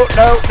 no,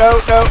 no, no,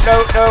 no, no,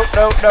 no,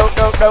 no, no,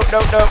 no, no,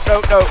 no, no, no,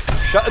 no.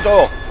 Shut the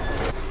door.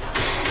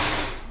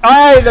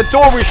 Aye, the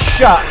door was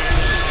shut.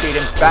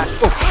 Cheating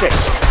bastard. Oh shit.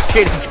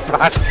 Cheating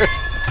bastard.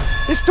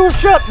 This door's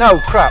shut. No,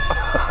 crap.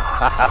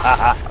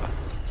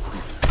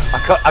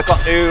 I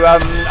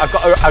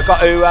got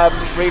to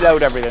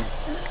reload everything.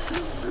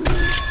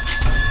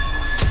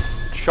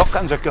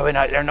 Shotguns are going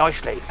out there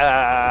nicely.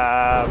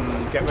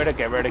 Get rid of.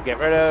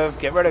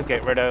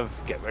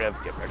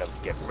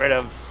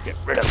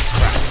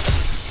 Crap.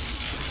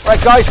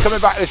 Right, guys, coming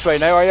back this way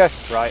now, are you?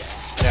 Right.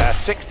 Yeah,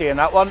 60 in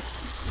that one.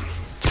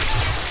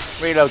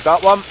 Reload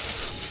that one.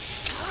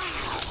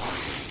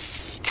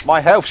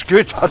 My health's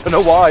good. I don't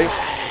know why.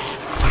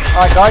 All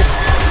right, guys.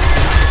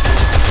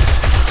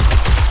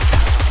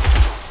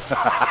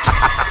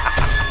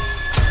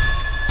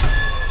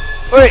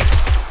 Wait,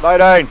 lie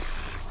down.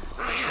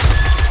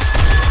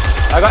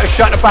 I got to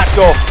shut the back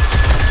door.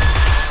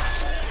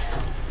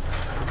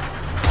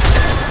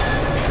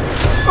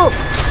 Oh.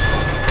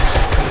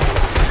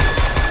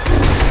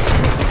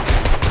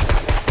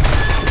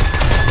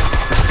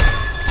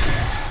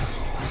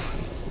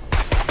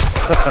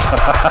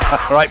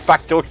 Right,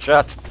 back door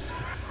shut.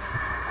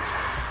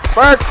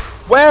 Bird,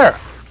 where?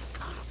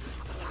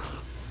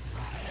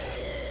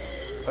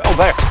 Oh,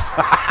 there.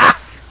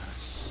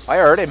 I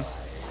heard him.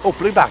 Oh,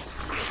 blue bag.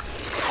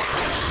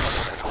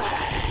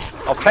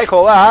 I'll take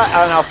all that,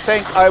 and I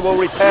think I will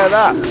repair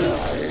that.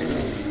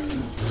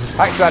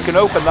 Actually, I can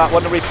open that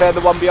one and repair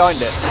the one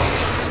behind it.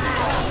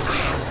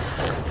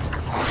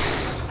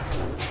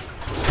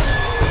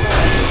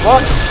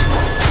 What?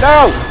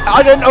 No!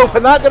 I didn't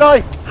open that, did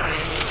I?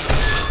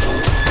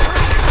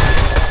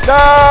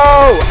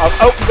 No!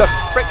 I've opened the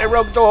frickin'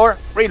 wrong door.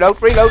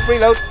 Reload, reload,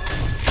 reload.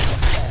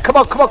 Come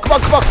on, come on, come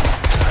on, come on.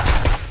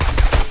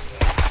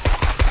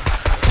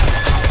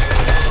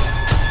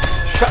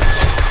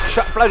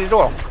 Shut the bloody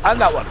door.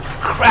 And that one.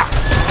 Crap.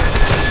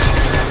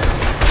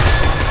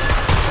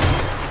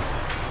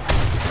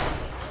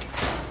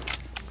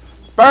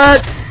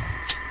 Bird!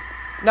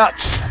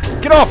 Nuts.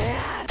 Get off!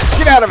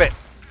 Get out of it!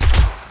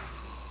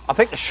 I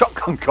think the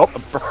shotgun got the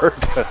bird.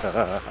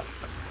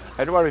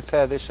 How do I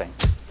repair this thing?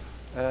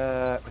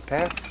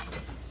 Repair?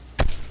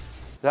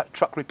 Is that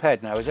truck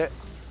repaired now, is it?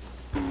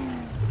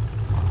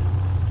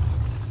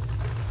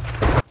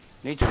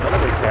 Needs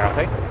another repair, I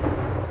think.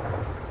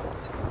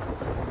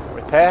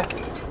 Repair.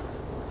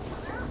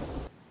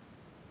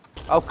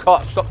 Oh,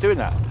 God, stop doing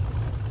that.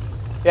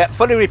 Yeah,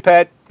 fully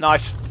repaired.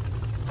 Nice.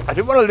 I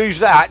didn't want to lose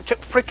that. It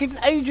took freaking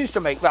ages to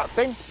make that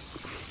thing.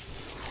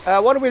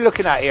 What are we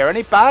looking at here?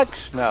 Any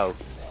bags? No.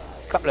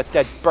 A couple of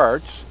dead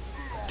birds.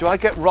 Do I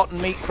get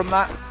rotten meat from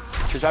that?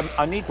 Because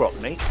I need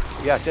rotten meat.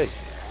 Yeah, I do.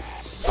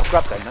 I'll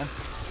grab them then.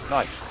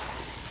 Nice.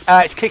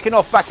 It's kicking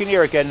off back in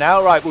here again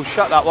now. Right, we'll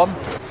shut that one.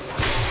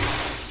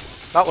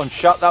 That one's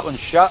shut. That one's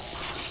shut.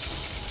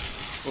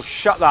 We'll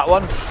shut that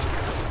one.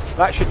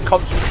 That should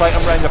concentrate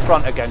on round the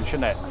front again,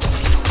 shouldn't it?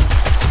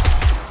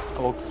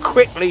 We'll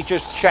quickly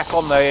just check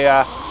on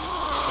the...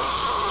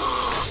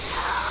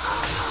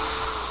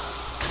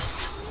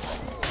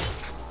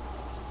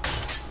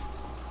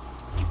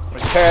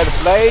 repair the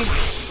blade.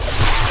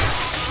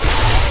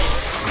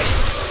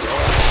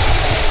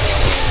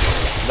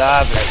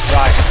 Lovely,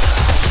 right.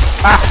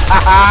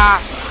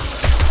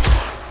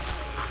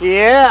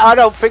 Yeah, I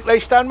don't think they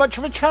stand much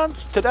of a chance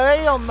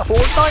today on the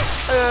Horde night.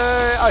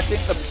 I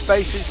think the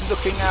base is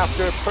looking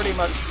after pretty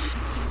much...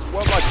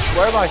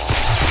 Where am I?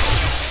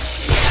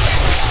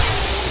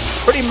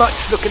 Pretty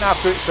much looking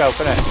after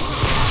itself, isn't it?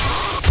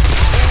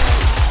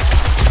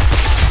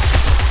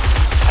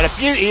 And the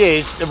beauty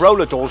is the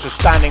roller doors are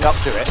standing up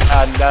to it,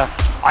 and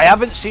I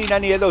haven't seen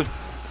any of those.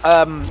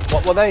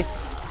 What were they?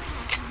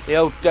 The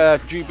old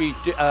Juby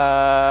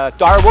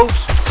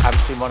direwolves. I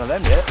haven't seen one of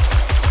them yet.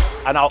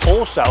 And I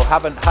also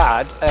haven't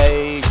had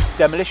a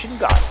demolition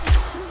guy.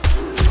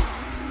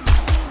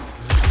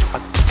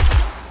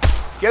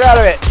 Get out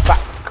of it, fat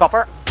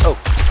copper. Oh,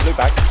 blue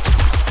bag.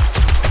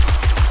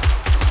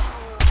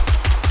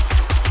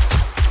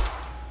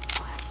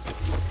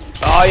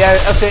 Oh yeah,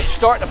 that's it.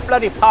 Start the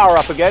bloody power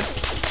up again.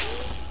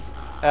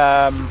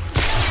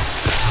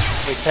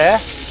 Repair.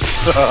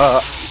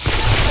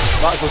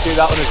 Might as well do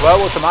that one as well.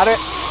 What's the matter?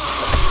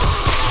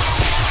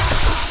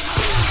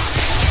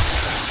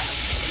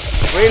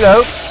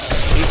 Reload.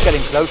 He's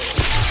getting close.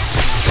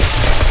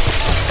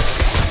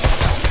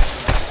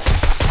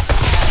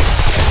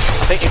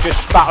 I think you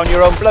just spat on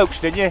your own blokes,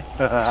 didn't you?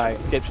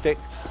 Dipstick.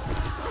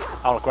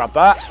 I'll grab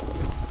that.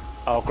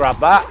 I'll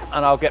grab that,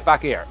 and I'll get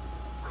back here.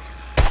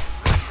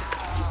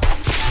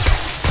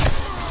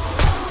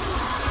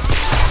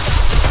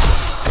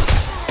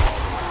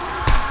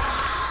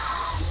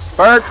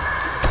 Bird!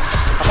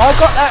 Have I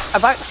got that?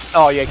 Have I?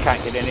 Oh, you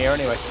can't get in here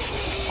anyway.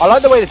 I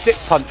like the way the dip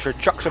puncher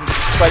chucks them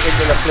straight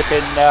into the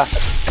flipping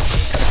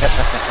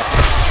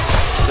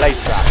blade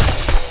trap.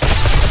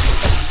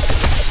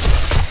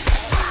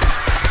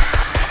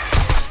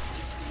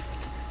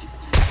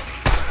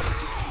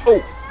 Oh,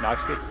 nice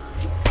kid.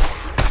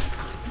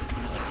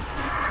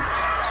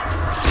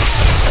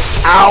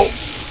 Ow!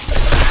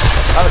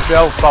 That was my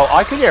own fault.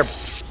 I can hear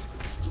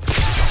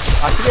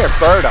a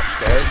bird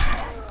upstairs.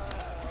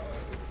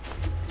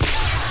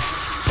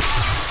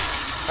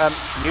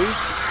 News.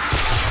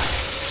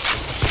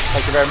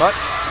 Thank you very much.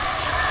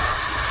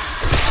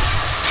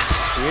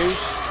 News.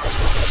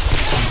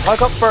 I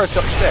got birds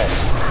upstairs.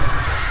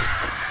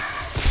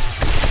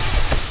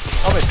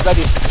 Oh, it's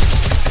bloody.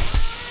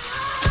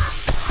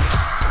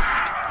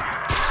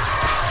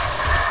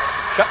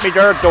 Shut me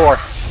dirt door.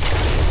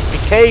 My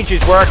cage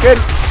is working.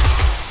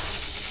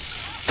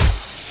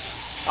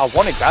 I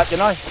wanted that,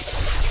 didn't I?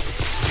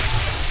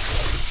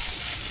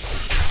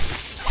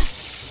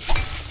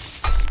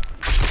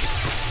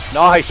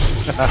 Nice.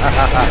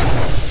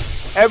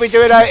 How are we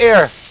doing out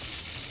here?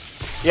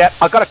 Yep,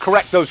 I've got to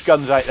correct those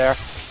guns out there.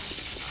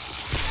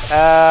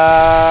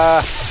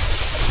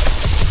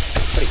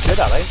 Pretty good,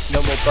 are they?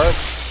 No more birds.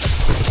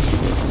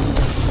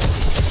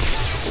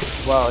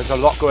 Well, there's a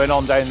lot going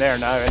on down there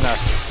now, isn't there?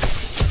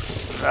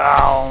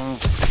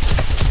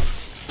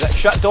 Let's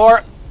shut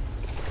door.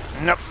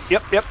 Nope.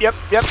 Yep.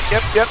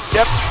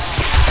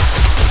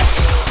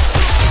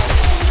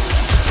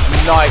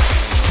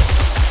 Nice.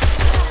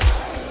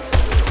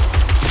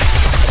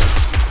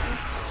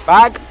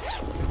 Bag.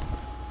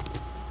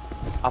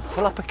 I'll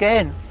fill up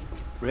again.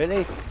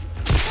 Really?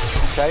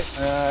 Okay.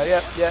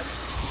 Yep.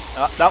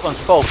 That one's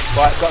full.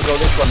 Right, got to go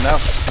this one now.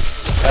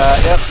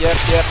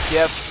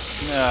 Yep.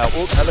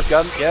 Oh, another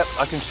gun. Yep,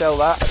 I can sell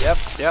that. Yep.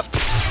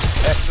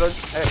 Excellent.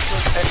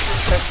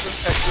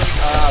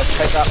 I'll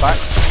take that back.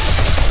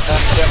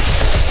 Yep.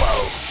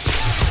 Whoa.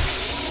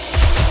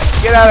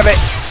 Get out of it.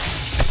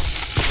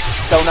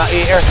 Donut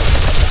eater.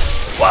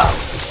 Wow.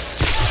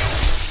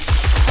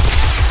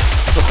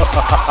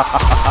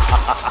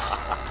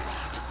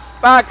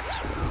 Back.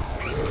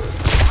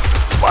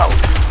 Wow.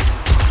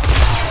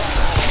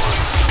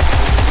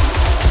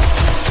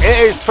 It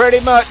is pretty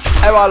much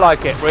how I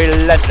like it.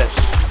 Relentless.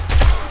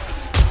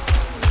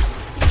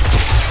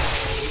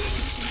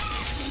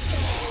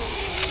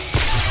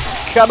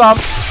 Come on.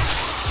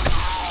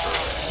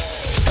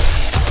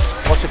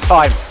 What's the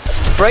time?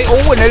 3.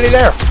 Oh, we're nearly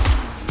there.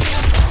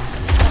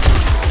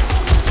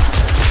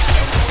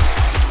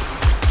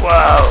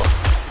 Whoa.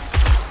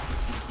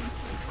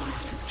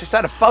 Just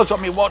had a buzz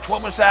on me watch.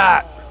 What was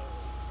that?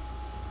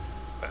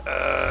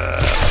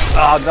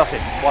 Oh,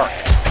 nothing. Work.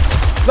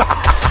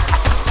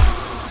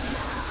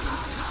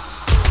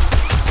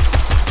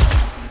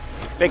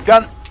 Big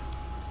gun.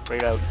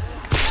 Reload.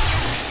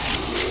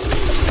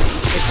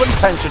 This one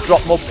tends to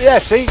drop more. Yeah,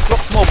 see,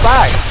 drops more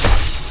bags.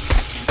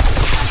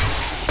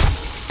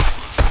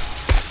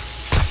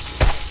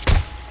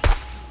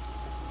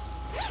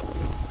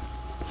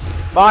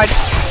 Mine.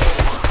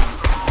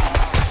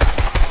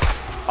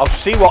 I'll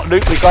see what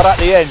loot we got at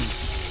the end.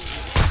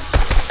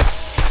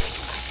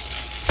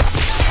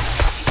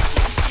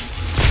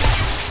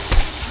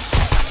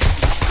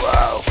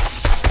 Wow.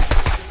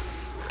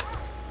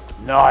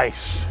 Nice.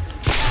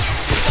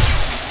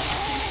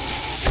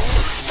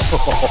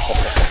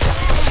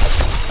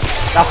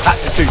 Now I had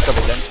to do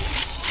something then.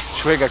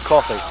 Swig of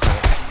coffee.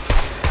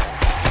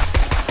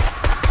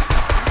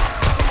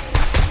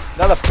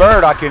 Another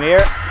bird I can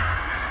hear.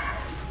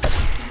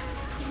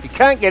 You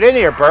can't get in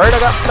here, bird. I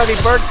got a bloody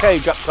bird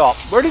cage up top.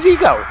 Where did he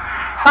go?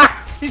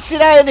 Ha! You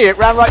sit out here. It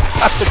ran right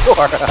past the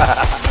door.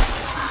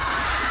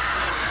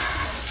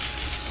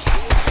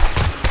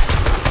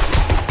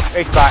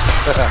 He's back.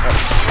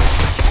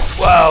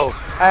 Whoa.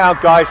 Hang on,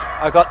 guys.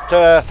 I got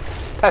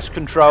pest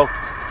control.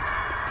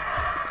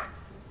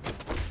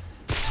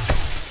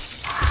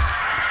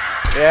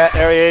 Yeah,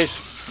 there he is.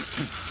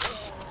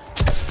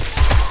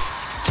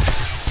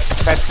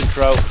 Pest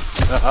control.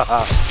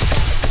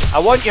 I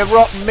want your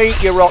rotten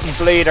meat, you rotten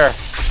bleeder.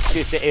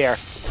 Just it here.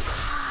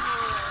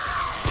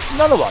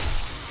 Another one.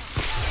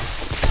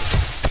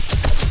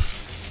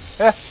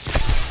 Yeah.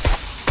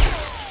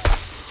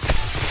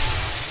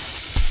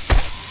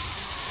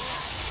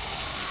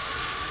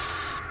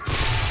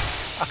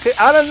 Okay,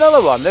 and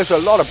another one. There's a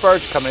lot of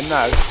birds coming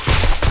now.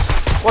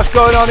 What's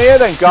going on here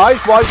then,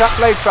 guys? Why is that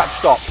blade trap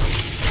stopped?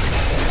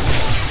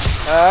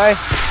 Hey,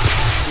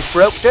 you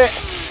broke it.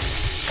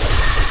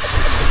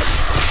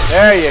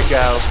 There you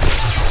go.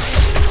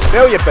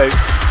 Fill your boots.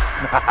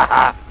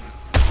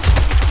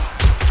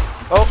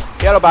 Oh,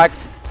 yellow bag.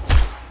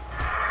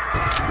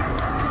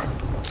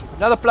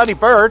 Another bloody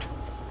bird.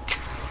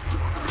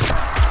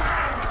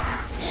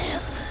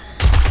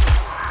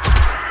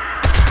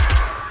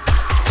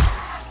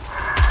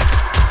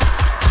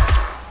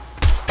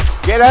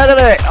 Get out of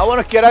it! I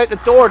want to get out the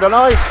door, don't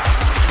I?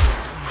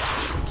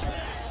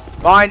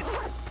 Fine.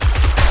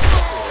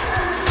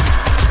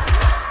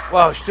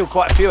 Well, still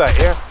quite a few out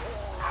here.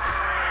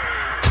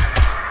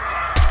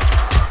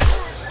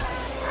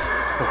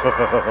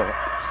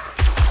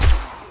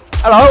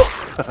 Hello!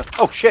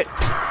 Oh shit!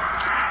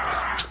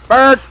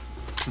 Bird!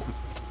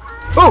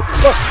 Oh!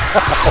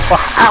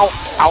 Ow!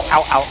 Ow!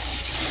 Ow! Ow!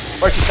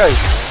 Where'd she go?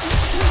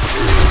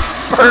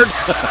 Bird!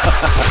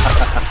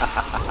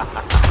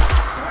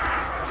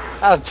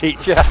 I'll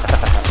teach you.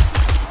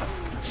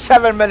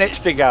 7 minutes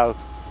to go.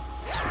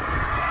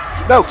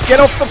 No!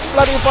 Get off the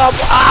bloody bomb!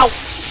 Ow!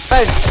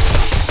 Fence!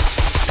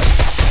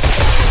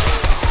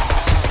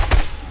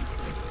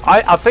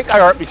 I think I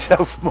hurt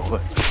myself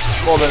more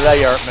than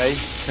they hurt me.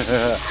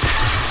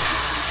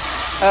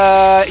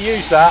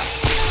 Use that.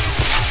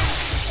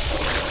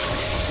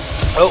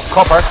 Oh,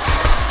 copper.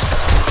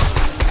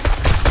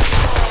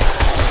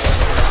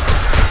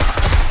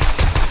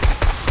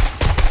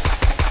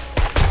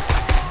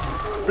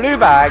 Blue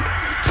bag.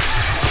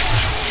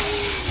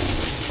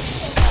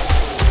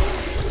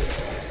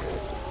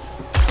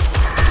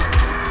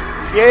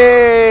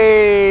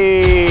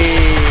 Yay!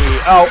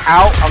 Oh,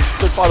 ow! I'm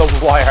stood by the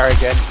wire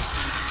again.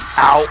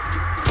 Ow!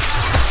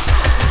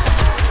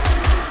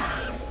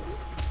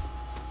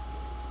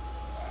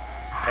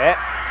 Yeah.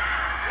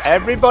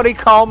 Everybody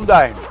calm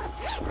down.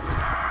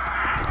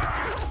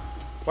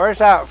 Where's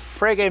that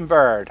friggin'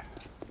 bird?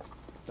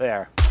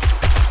 There.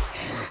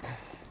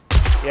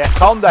 Yeah,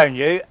 calm down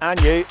you, and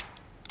you.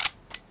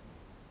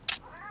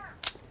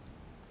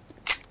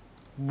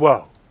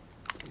 Whoa.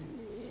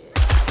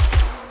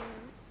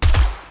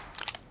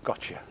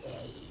 Gotcha.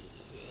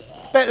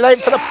 Bit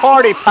late for the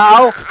party,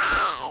 pal.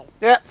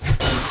 Yep.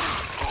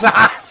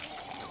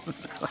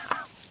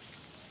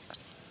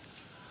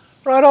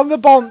 Right on the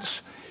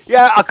bonce.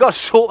 Yeah, I've got to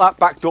sort that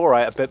back door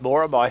out a bit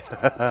more, am I?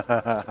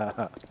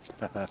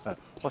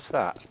 What's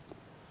that?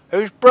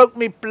 Who's broke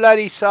me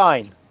bloody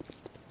sign?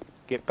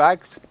 Get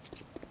bagged.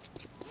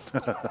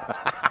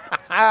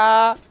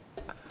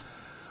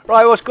 Right,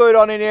 what's going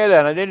on in here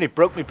then? I nearly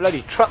broke me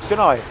bloody truck, didn't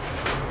I?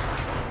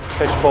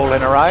 Fish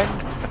falling around.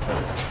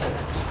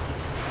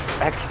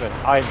 Excellent,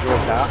 I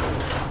enjoyed that.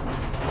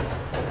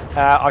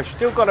 I've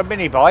still got a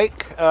mini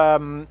bike.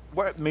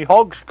 Where my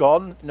hog's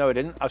gone. No, I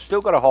didn't. I've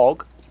still got a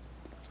hog.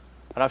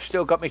 And I've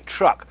still got my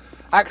truck.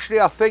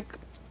 Actually, I think...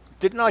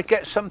 Didn't I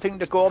get something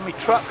to go on my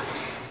truck?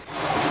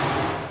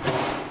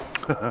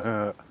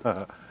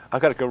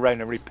 I've got to go round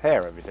and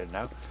repair everything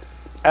now.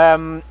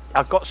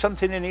 I've got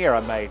something in here I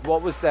made.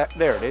 What was that?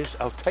 There it is.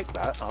 I'll take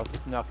that.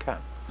 No, I can't.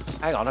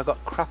 Hang on, I've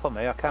got crap on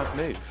me. I can't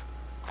move.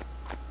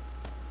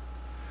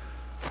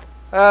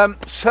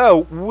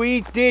 So,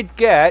 we did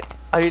get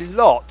a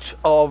lot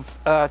of...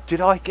 did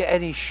I get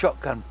any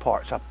shotgun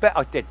parts? I bet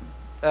I didn't.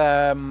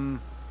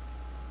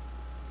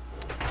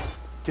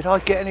 Did I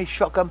get any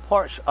shotgun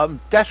parts? I'm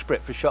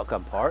desperate for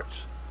shotgun parts.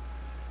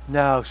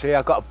 No, see,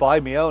 I've got to buy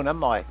my own,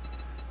 haven't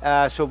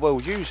I? So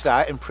we'll use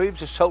that.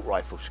 Improves assault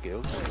rifle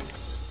skills.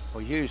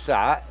 We'll use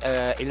that.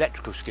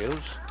 Electrical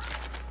skills.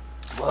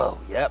 Whoa,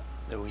 yep.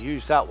 We'll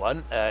use that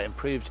one.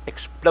 Improves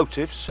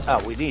explosives.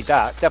 Oh, we need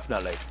that,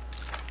 definitely.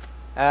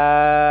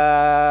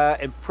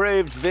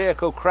 Improved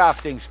vehicle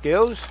crafting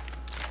skills.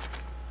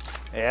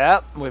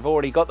 Yeah, we've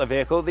already got the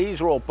vehicle.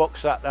 These are all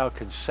books that I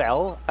can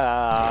sell.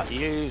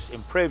 Use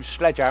improved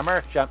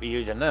sledgehammer. Shan't be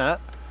using that.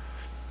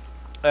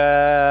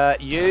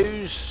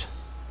 Use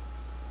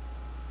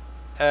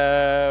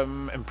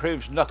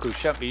improves knuckles.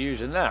 Shan't be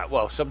using that.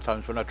 Well,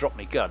 sometimes when I drop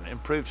my gun.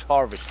 Improves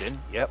harvesting.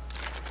 Yep,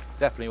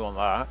 definitely want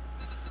that.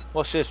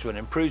 What's this one?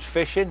 Improves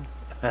fishing.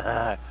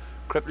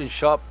 Crippling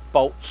shot.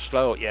 Bolt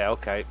slow. Yeah,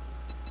 okay.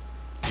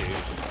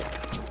 Use.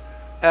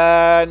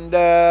 And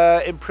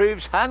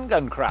improves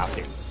handgun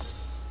crafting.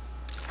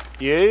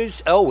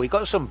 Use. Oh, we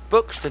got some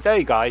books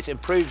today, guys.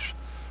 Improves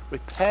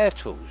repair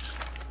tools.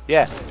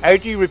 Yeah, how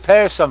do you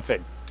repair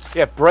something?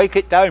 Yeah, break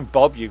it down,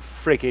 Bob, you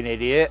freaking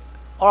idiot.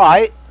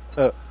 Alright.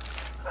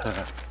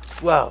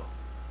 Wow.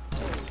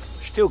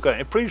 Still going.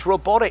 Improves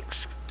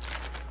robotics.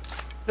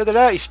 Look at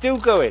that, he's still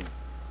going.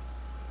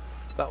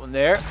 That one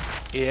there.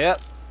 Yeah,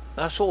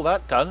 that's all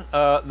that done.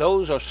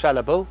 Those are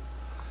sellable.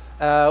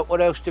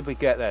 What else did we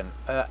get then?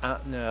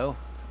 No.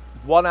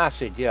 One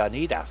acid. Yeah, I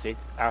need acid.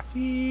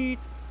 Acid.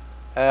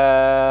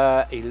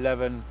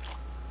 11.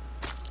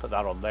 Put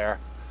that on there.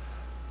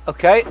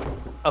 Okay.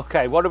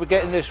 Okay, what do we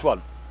get in this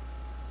one?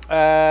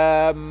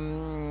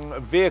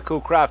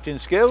 Vehicle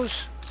crafting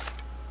skills.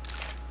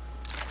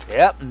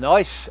 Yep,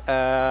 nice.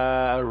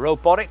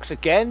 Robotics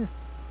again.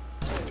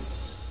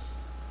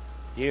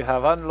 You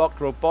have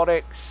unlocked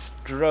robotics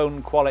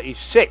drone quality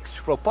 6.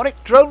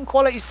 Robotic drone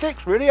quality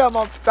 6? Really? I'm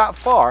on that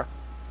far.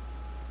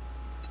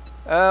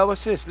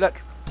 What's this?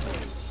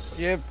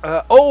 Yeah.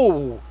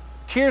 Oh!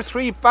 Tier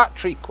 3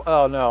 battery.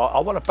 Oh no,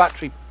 I want a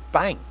battery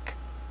bank.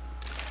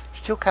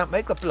 Still can't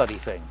make the bloody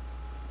thing.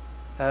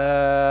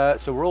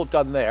 So we're all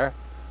done there.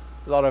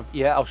 A lot of,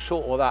 yeah, I'll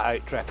sort all that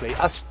out directly.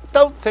 I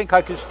don't think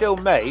I can still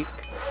make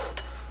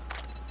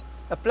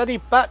a bloody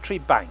battery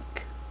bank.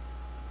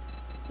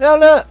 No,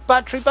 look,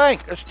 battery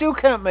bank. I still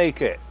can't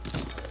make it.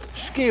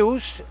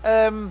 Skills.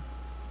 Well,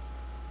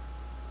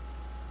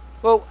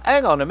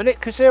 hang on a minute,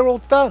 because they're all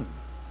done.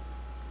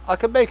 I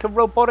can make a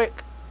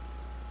robotic.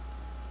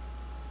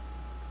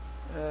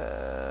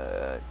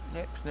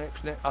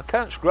 Next. I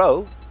can't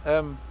scroll.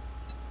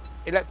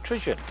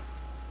 Electrician.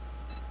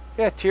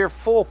 Yeah, tier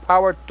 4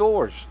 powered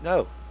doors.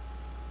 No.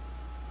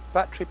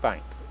 Battery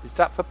bank. Is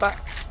that for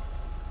back?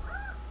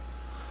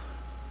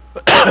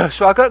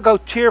 So I got to go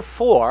tier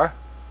 4.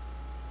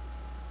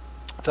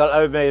 So that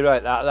allows me to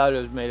make that. That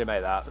allows me to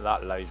make that.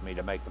 That allows me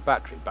to make the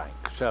battery bank.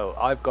 So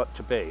I've got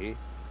to be.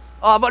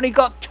 Oh, I've only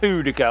got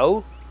 2 to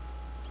go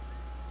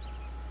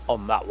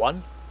on that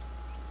one.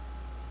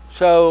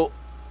 So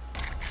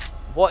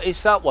what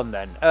is that one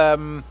then?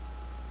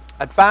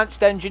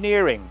 Advanced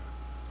engineering.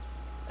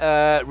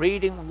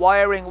 Reading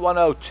wiring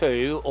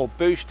 102 or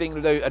boosting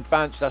loot.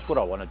 Advanced. That's what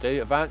I want to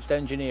do. Advanced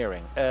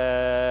engineering.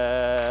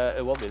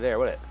 It won't be there,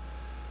 will it?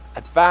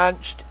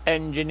 Advanced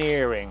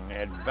engineering.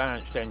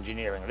 Advanced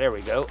engineering. There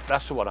we go.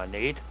 That's the one I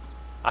need.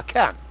 I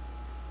can.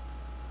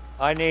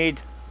 I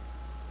need.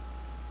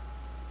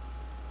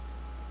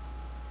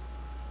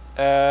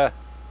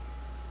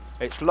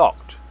 It's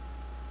locked.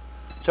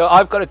 So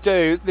I've got to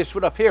do this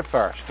one up here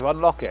first to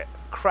unlock it.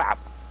 Crap.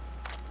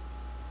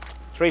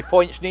 3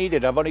 points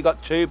needed. I've only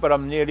got 2, but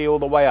I'm nearly all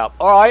the way up.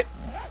 Alright.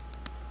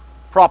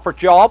 Proper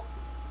job.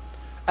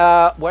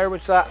 Where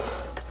was that?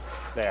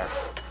 There.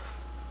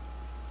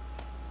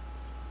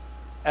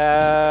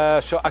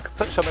 So I could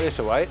put some of this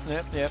away.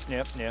 Yep.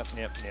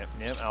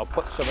 I'll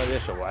put some of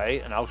this away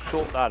and I'll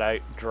sort that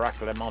out.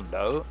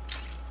 Draculamondo.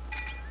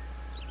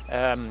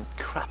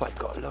 Crap, I've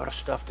got a lot of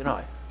stuff, didn't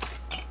I?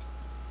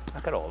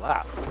 Look at all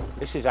that.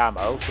 This is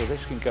ammo, so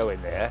this can go in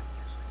there.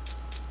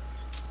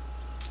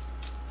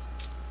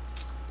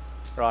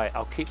 Right,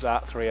 I'll keep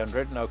that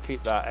 300 and I'll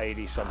keep that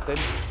 80 something.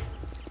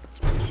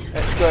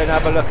 Let's go and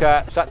have a look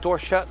at... Is that door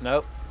shut?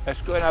 No.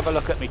 Let's go and have a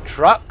look at my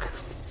truck.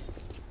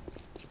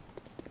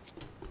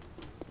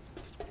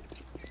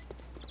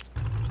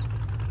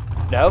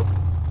 No.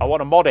 I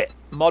want to mod it.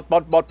 Mod.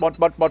 How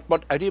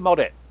do you mod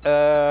it?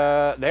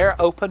 There,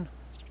 open.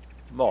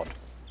 Mod.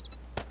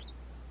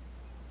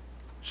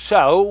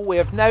 So, we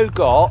have now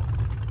got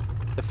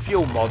the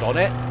fuel mod on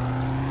it.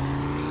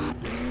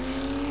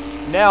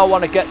 Now I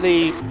want to get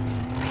the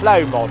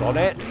plough mod on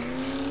it.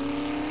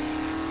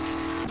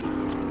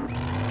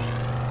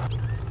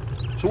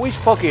 It's always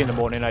foggy in the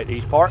morning out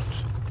these parts.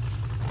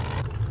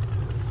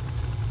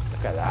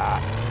 Look at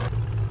that.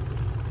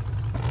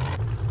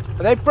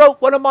 And they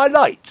broke one of my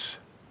lights.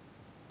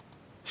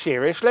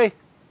 Seriously?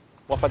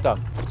 What have I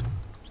done?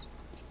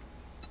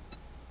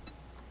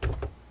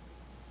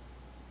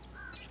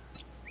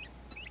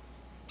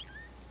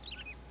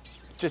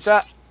 Does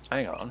that...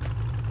 Hang on.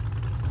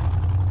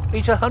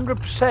 He's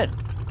 100%.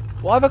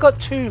 Why have I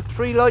got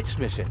 3 lights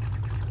missing?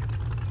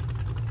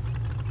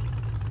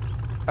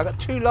 I got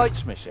 2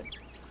 lights missing.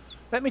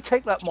 Let me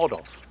take that mod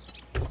off.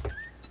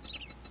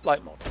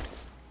 Light mod.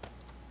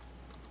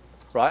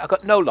 Right, I've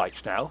got no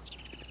lights now.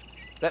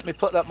 Let me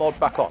put that mod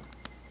back on.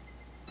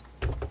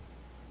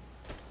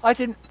 I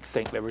didn't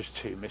think there was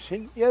 2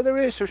 missing. Yeah, there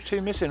is. There's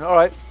 2 missing.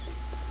 Alright.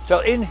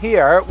 So in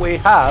here we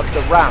have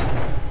the ramp.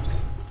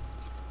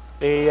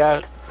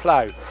 The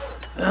plough.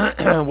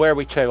 Where are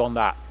we to on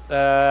that?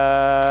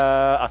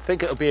 I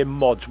think it'll be in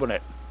mods, won't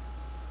it?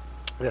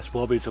 Yes,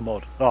 will be to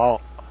mod. Oh.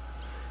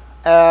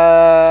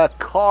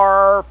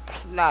 Car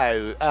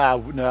plough.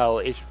 No,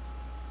 it's...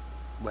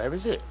 Where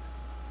is it?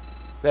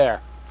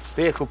 There.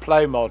 Vehicle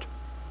plough mod.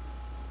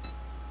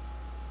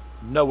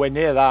 Nowhere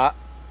near that.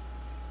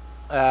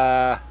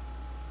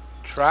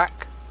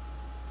 Track.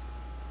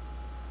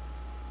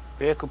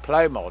 Vehicle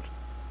plough mod.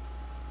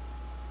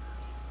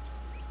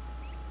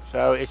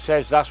 So it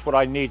says that's what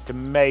I need to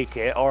make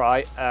it,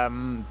 alright,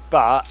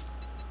 but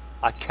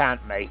I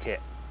can't make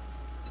it.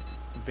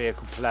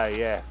 Vehicle plough,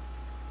 yeah.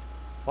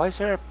 Why is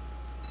there...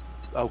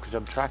 Oh, because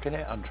I'm tracking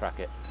it? Untrack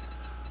it.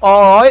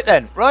 Alright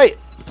then, right.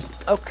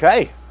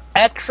 Okay,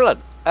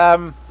 excellent.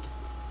 I've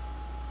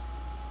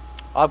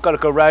got to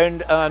go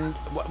round and...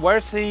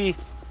 Where's the...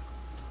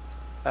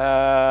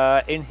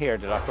 in here,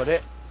 did I put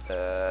it?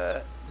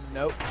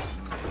 Nope.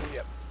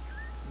 Yep.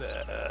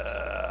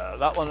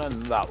 That one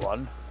and that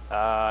one.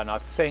 And I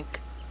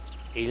think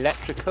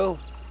electrical,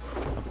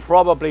 and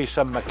probably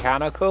some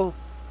mechanical,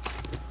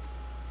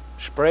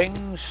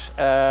 springs,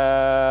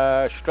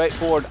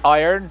 straightforward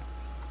iron.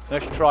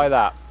 Let's try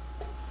that.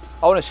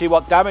 I want to see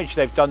what damage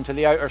they've done to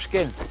the outer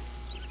skin.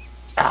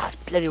 It's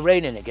bloody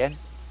raining again.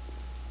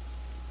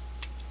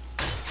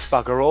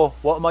 Bugger all.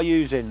 What am I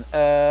using?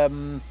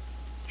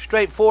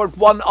 Straightforward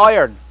 1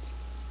 iron.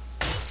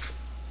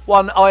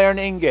 1 iron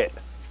ingot.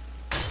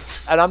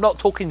 And I'm not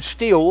talking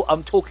steel,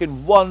 I'm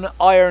talking 1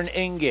 iron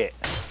ingot.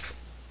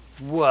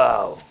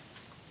 Whoa.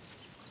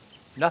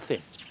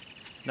 Nothing.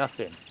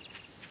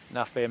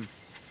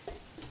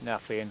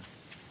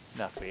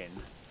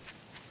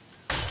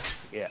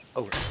 Yeah,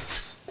 oh.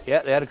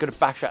 Yeah, they had a good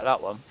bash at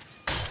that one.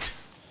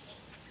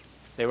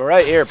 They were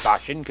out here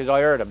bashing because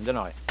I heard them, didn't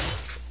I?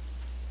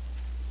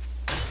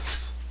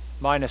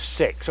 Minus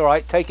 6.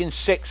 Alright, taking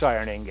 6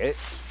 iron ingots.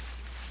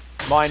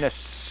 Minus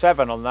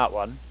 7 on that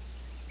one.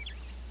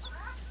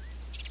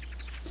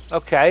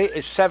 Okay,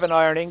 it's 7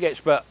 iron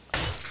ingots, but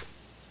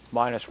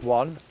minus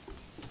 1.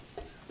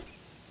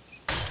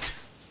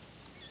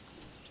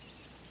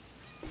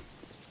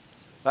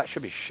 That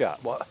should be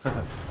shut. What?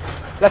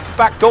 Left the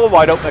back door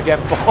wide open again,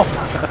 Bob.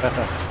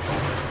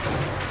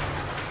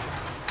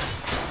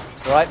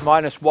 Right,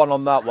 minus 1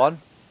 on that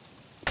one.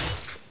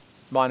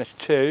 Minus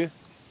 2.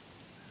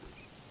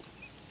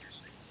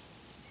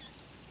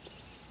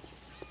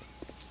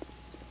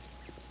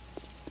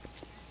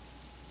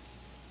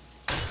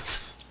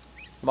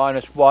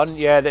 Minus 1.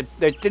 Yeah,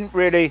 they didn't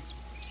really...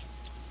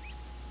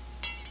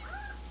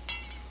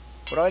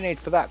 What do I need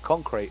for that?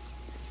 Concrete.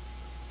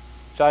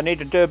 So I need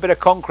to do a bit of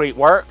concrete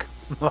work.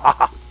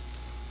 What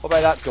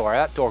about that door?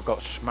 That door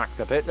got smacked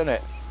a bit, didn't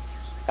it?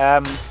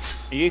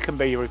 You can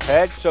be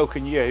repaired, so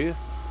can you.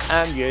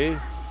 And you.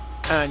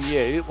 And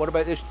you. What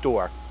about this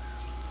door?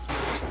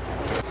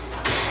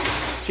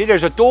 See,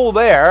 there's a door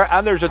there,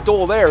 and there's a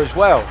door there as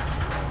well.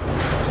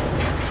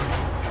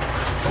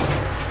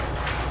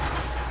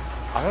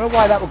 I don't know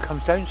why that one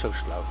comes down so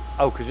slow.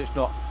 Oh, because it's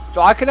not...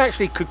 So I can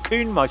actually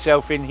cocoon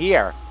myself in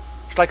here.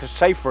 It's like a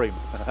safe room.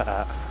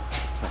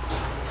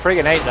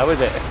 Friggin' ain't though, is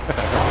it?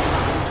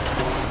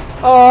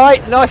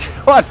 Alright, nice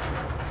one.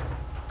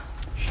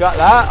 Shut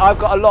that. I've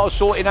got a lot of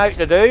sorting out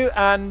to do.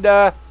 And,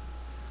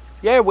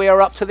 yeah, we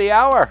are up to the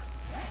hour.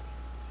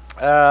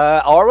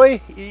 Are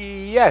we?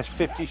 Yes,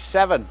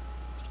 57.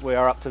 We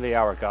are up to the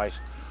hour, guys.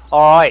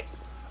 Alright.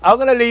 I'm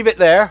going to leave it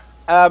there.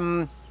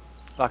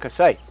 Like I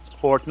say,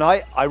 Horde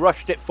night. I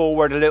rushed it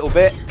forward a little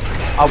bit.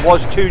 I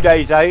was 2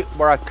 days out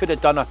where I could have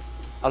done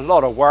a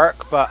lot of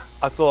work, but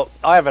I thought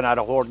I haven't had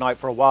a Horde night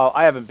for a while.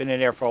 I haven't been in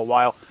here for a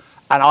while,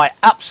 and I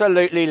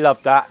absolutely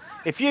loved that.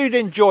 If you'd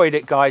enjoyed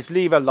it, guys,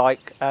 leave a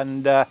like,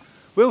 and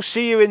we'll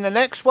see you in the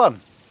next one.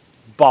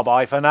 Bye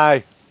bye for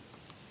now.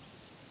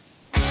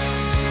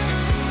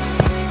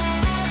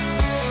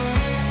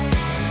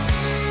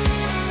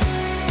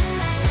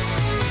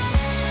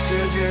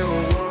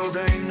 Digital world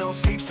ain't no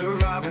sleep,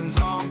 surviving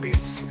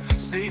zombies.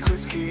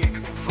 Secrets keep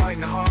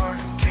fighting hard,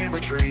 can't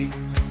retreat.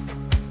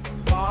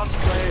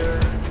 BobSlayer,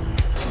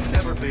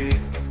 never be.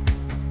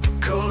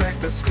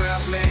 Collect the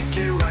scrap, make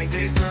it right.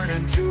 Days turn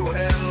into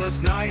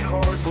endless night.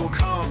 Hordes will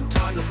come,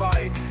 time to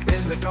fight.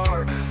 In the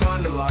dark,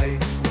 find the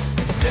light.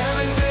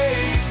 7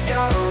 days,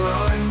 gotta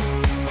run.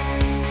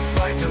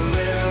 Fight to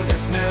live,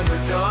 it's never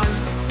done.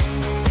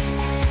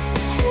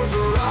 Hordes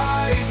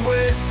arise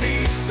with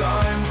each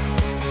sun.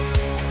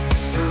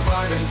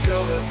 Survive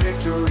until the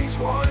victory's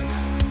won.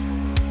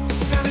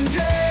 7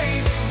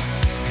 days,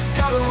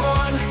 gotta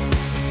run.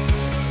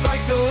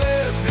 Fight to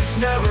live, it's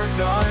never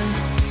done.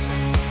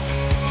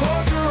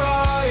 Hordes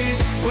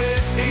arise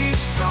with each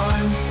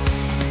sun.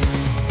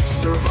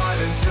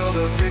 Survive until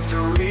the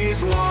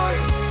victory's won.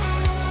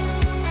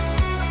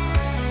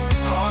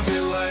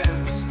 Haunted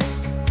lands,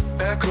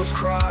 echoes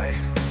cry.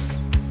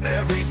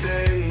 Every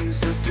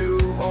day's a do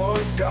or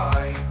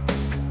die.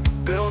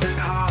 Building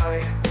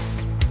high,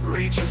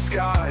 reach the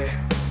sky.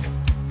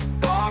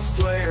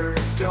 BobSlayer,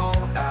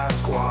 don't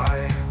ask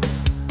why.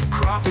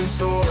 Crafting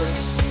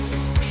swords,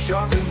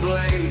 sharpened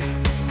blade.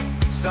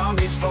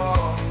 Zombies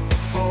fall,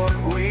 fort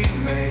we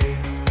made.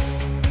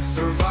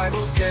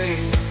 Survival's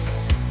game,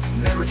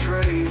 never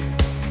trade.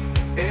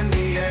 In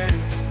the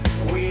end,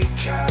 we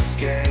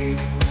cascade.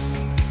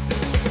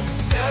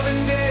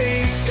 7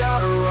 days,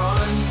 gotta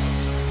run.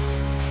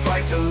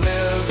 Fight to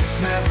live,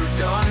 it's never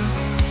done.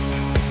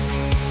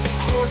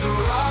 Hordes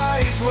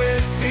arise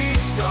with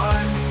each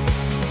sun.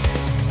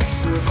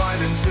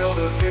 Survive until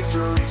the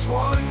victory's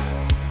won.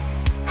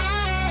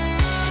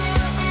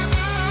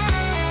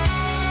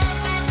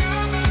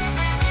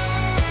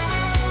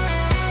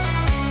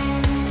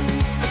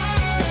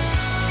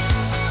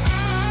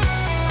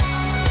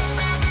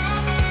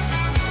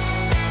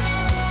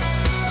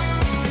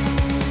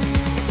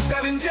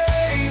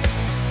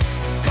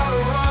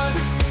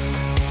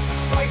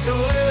 To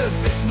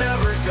live, it's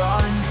never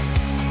done.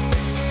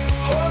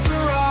 Hordes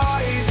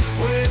arise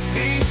with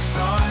each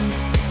sun.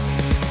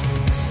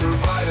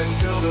 Survive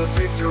until the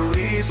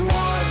victory's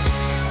won.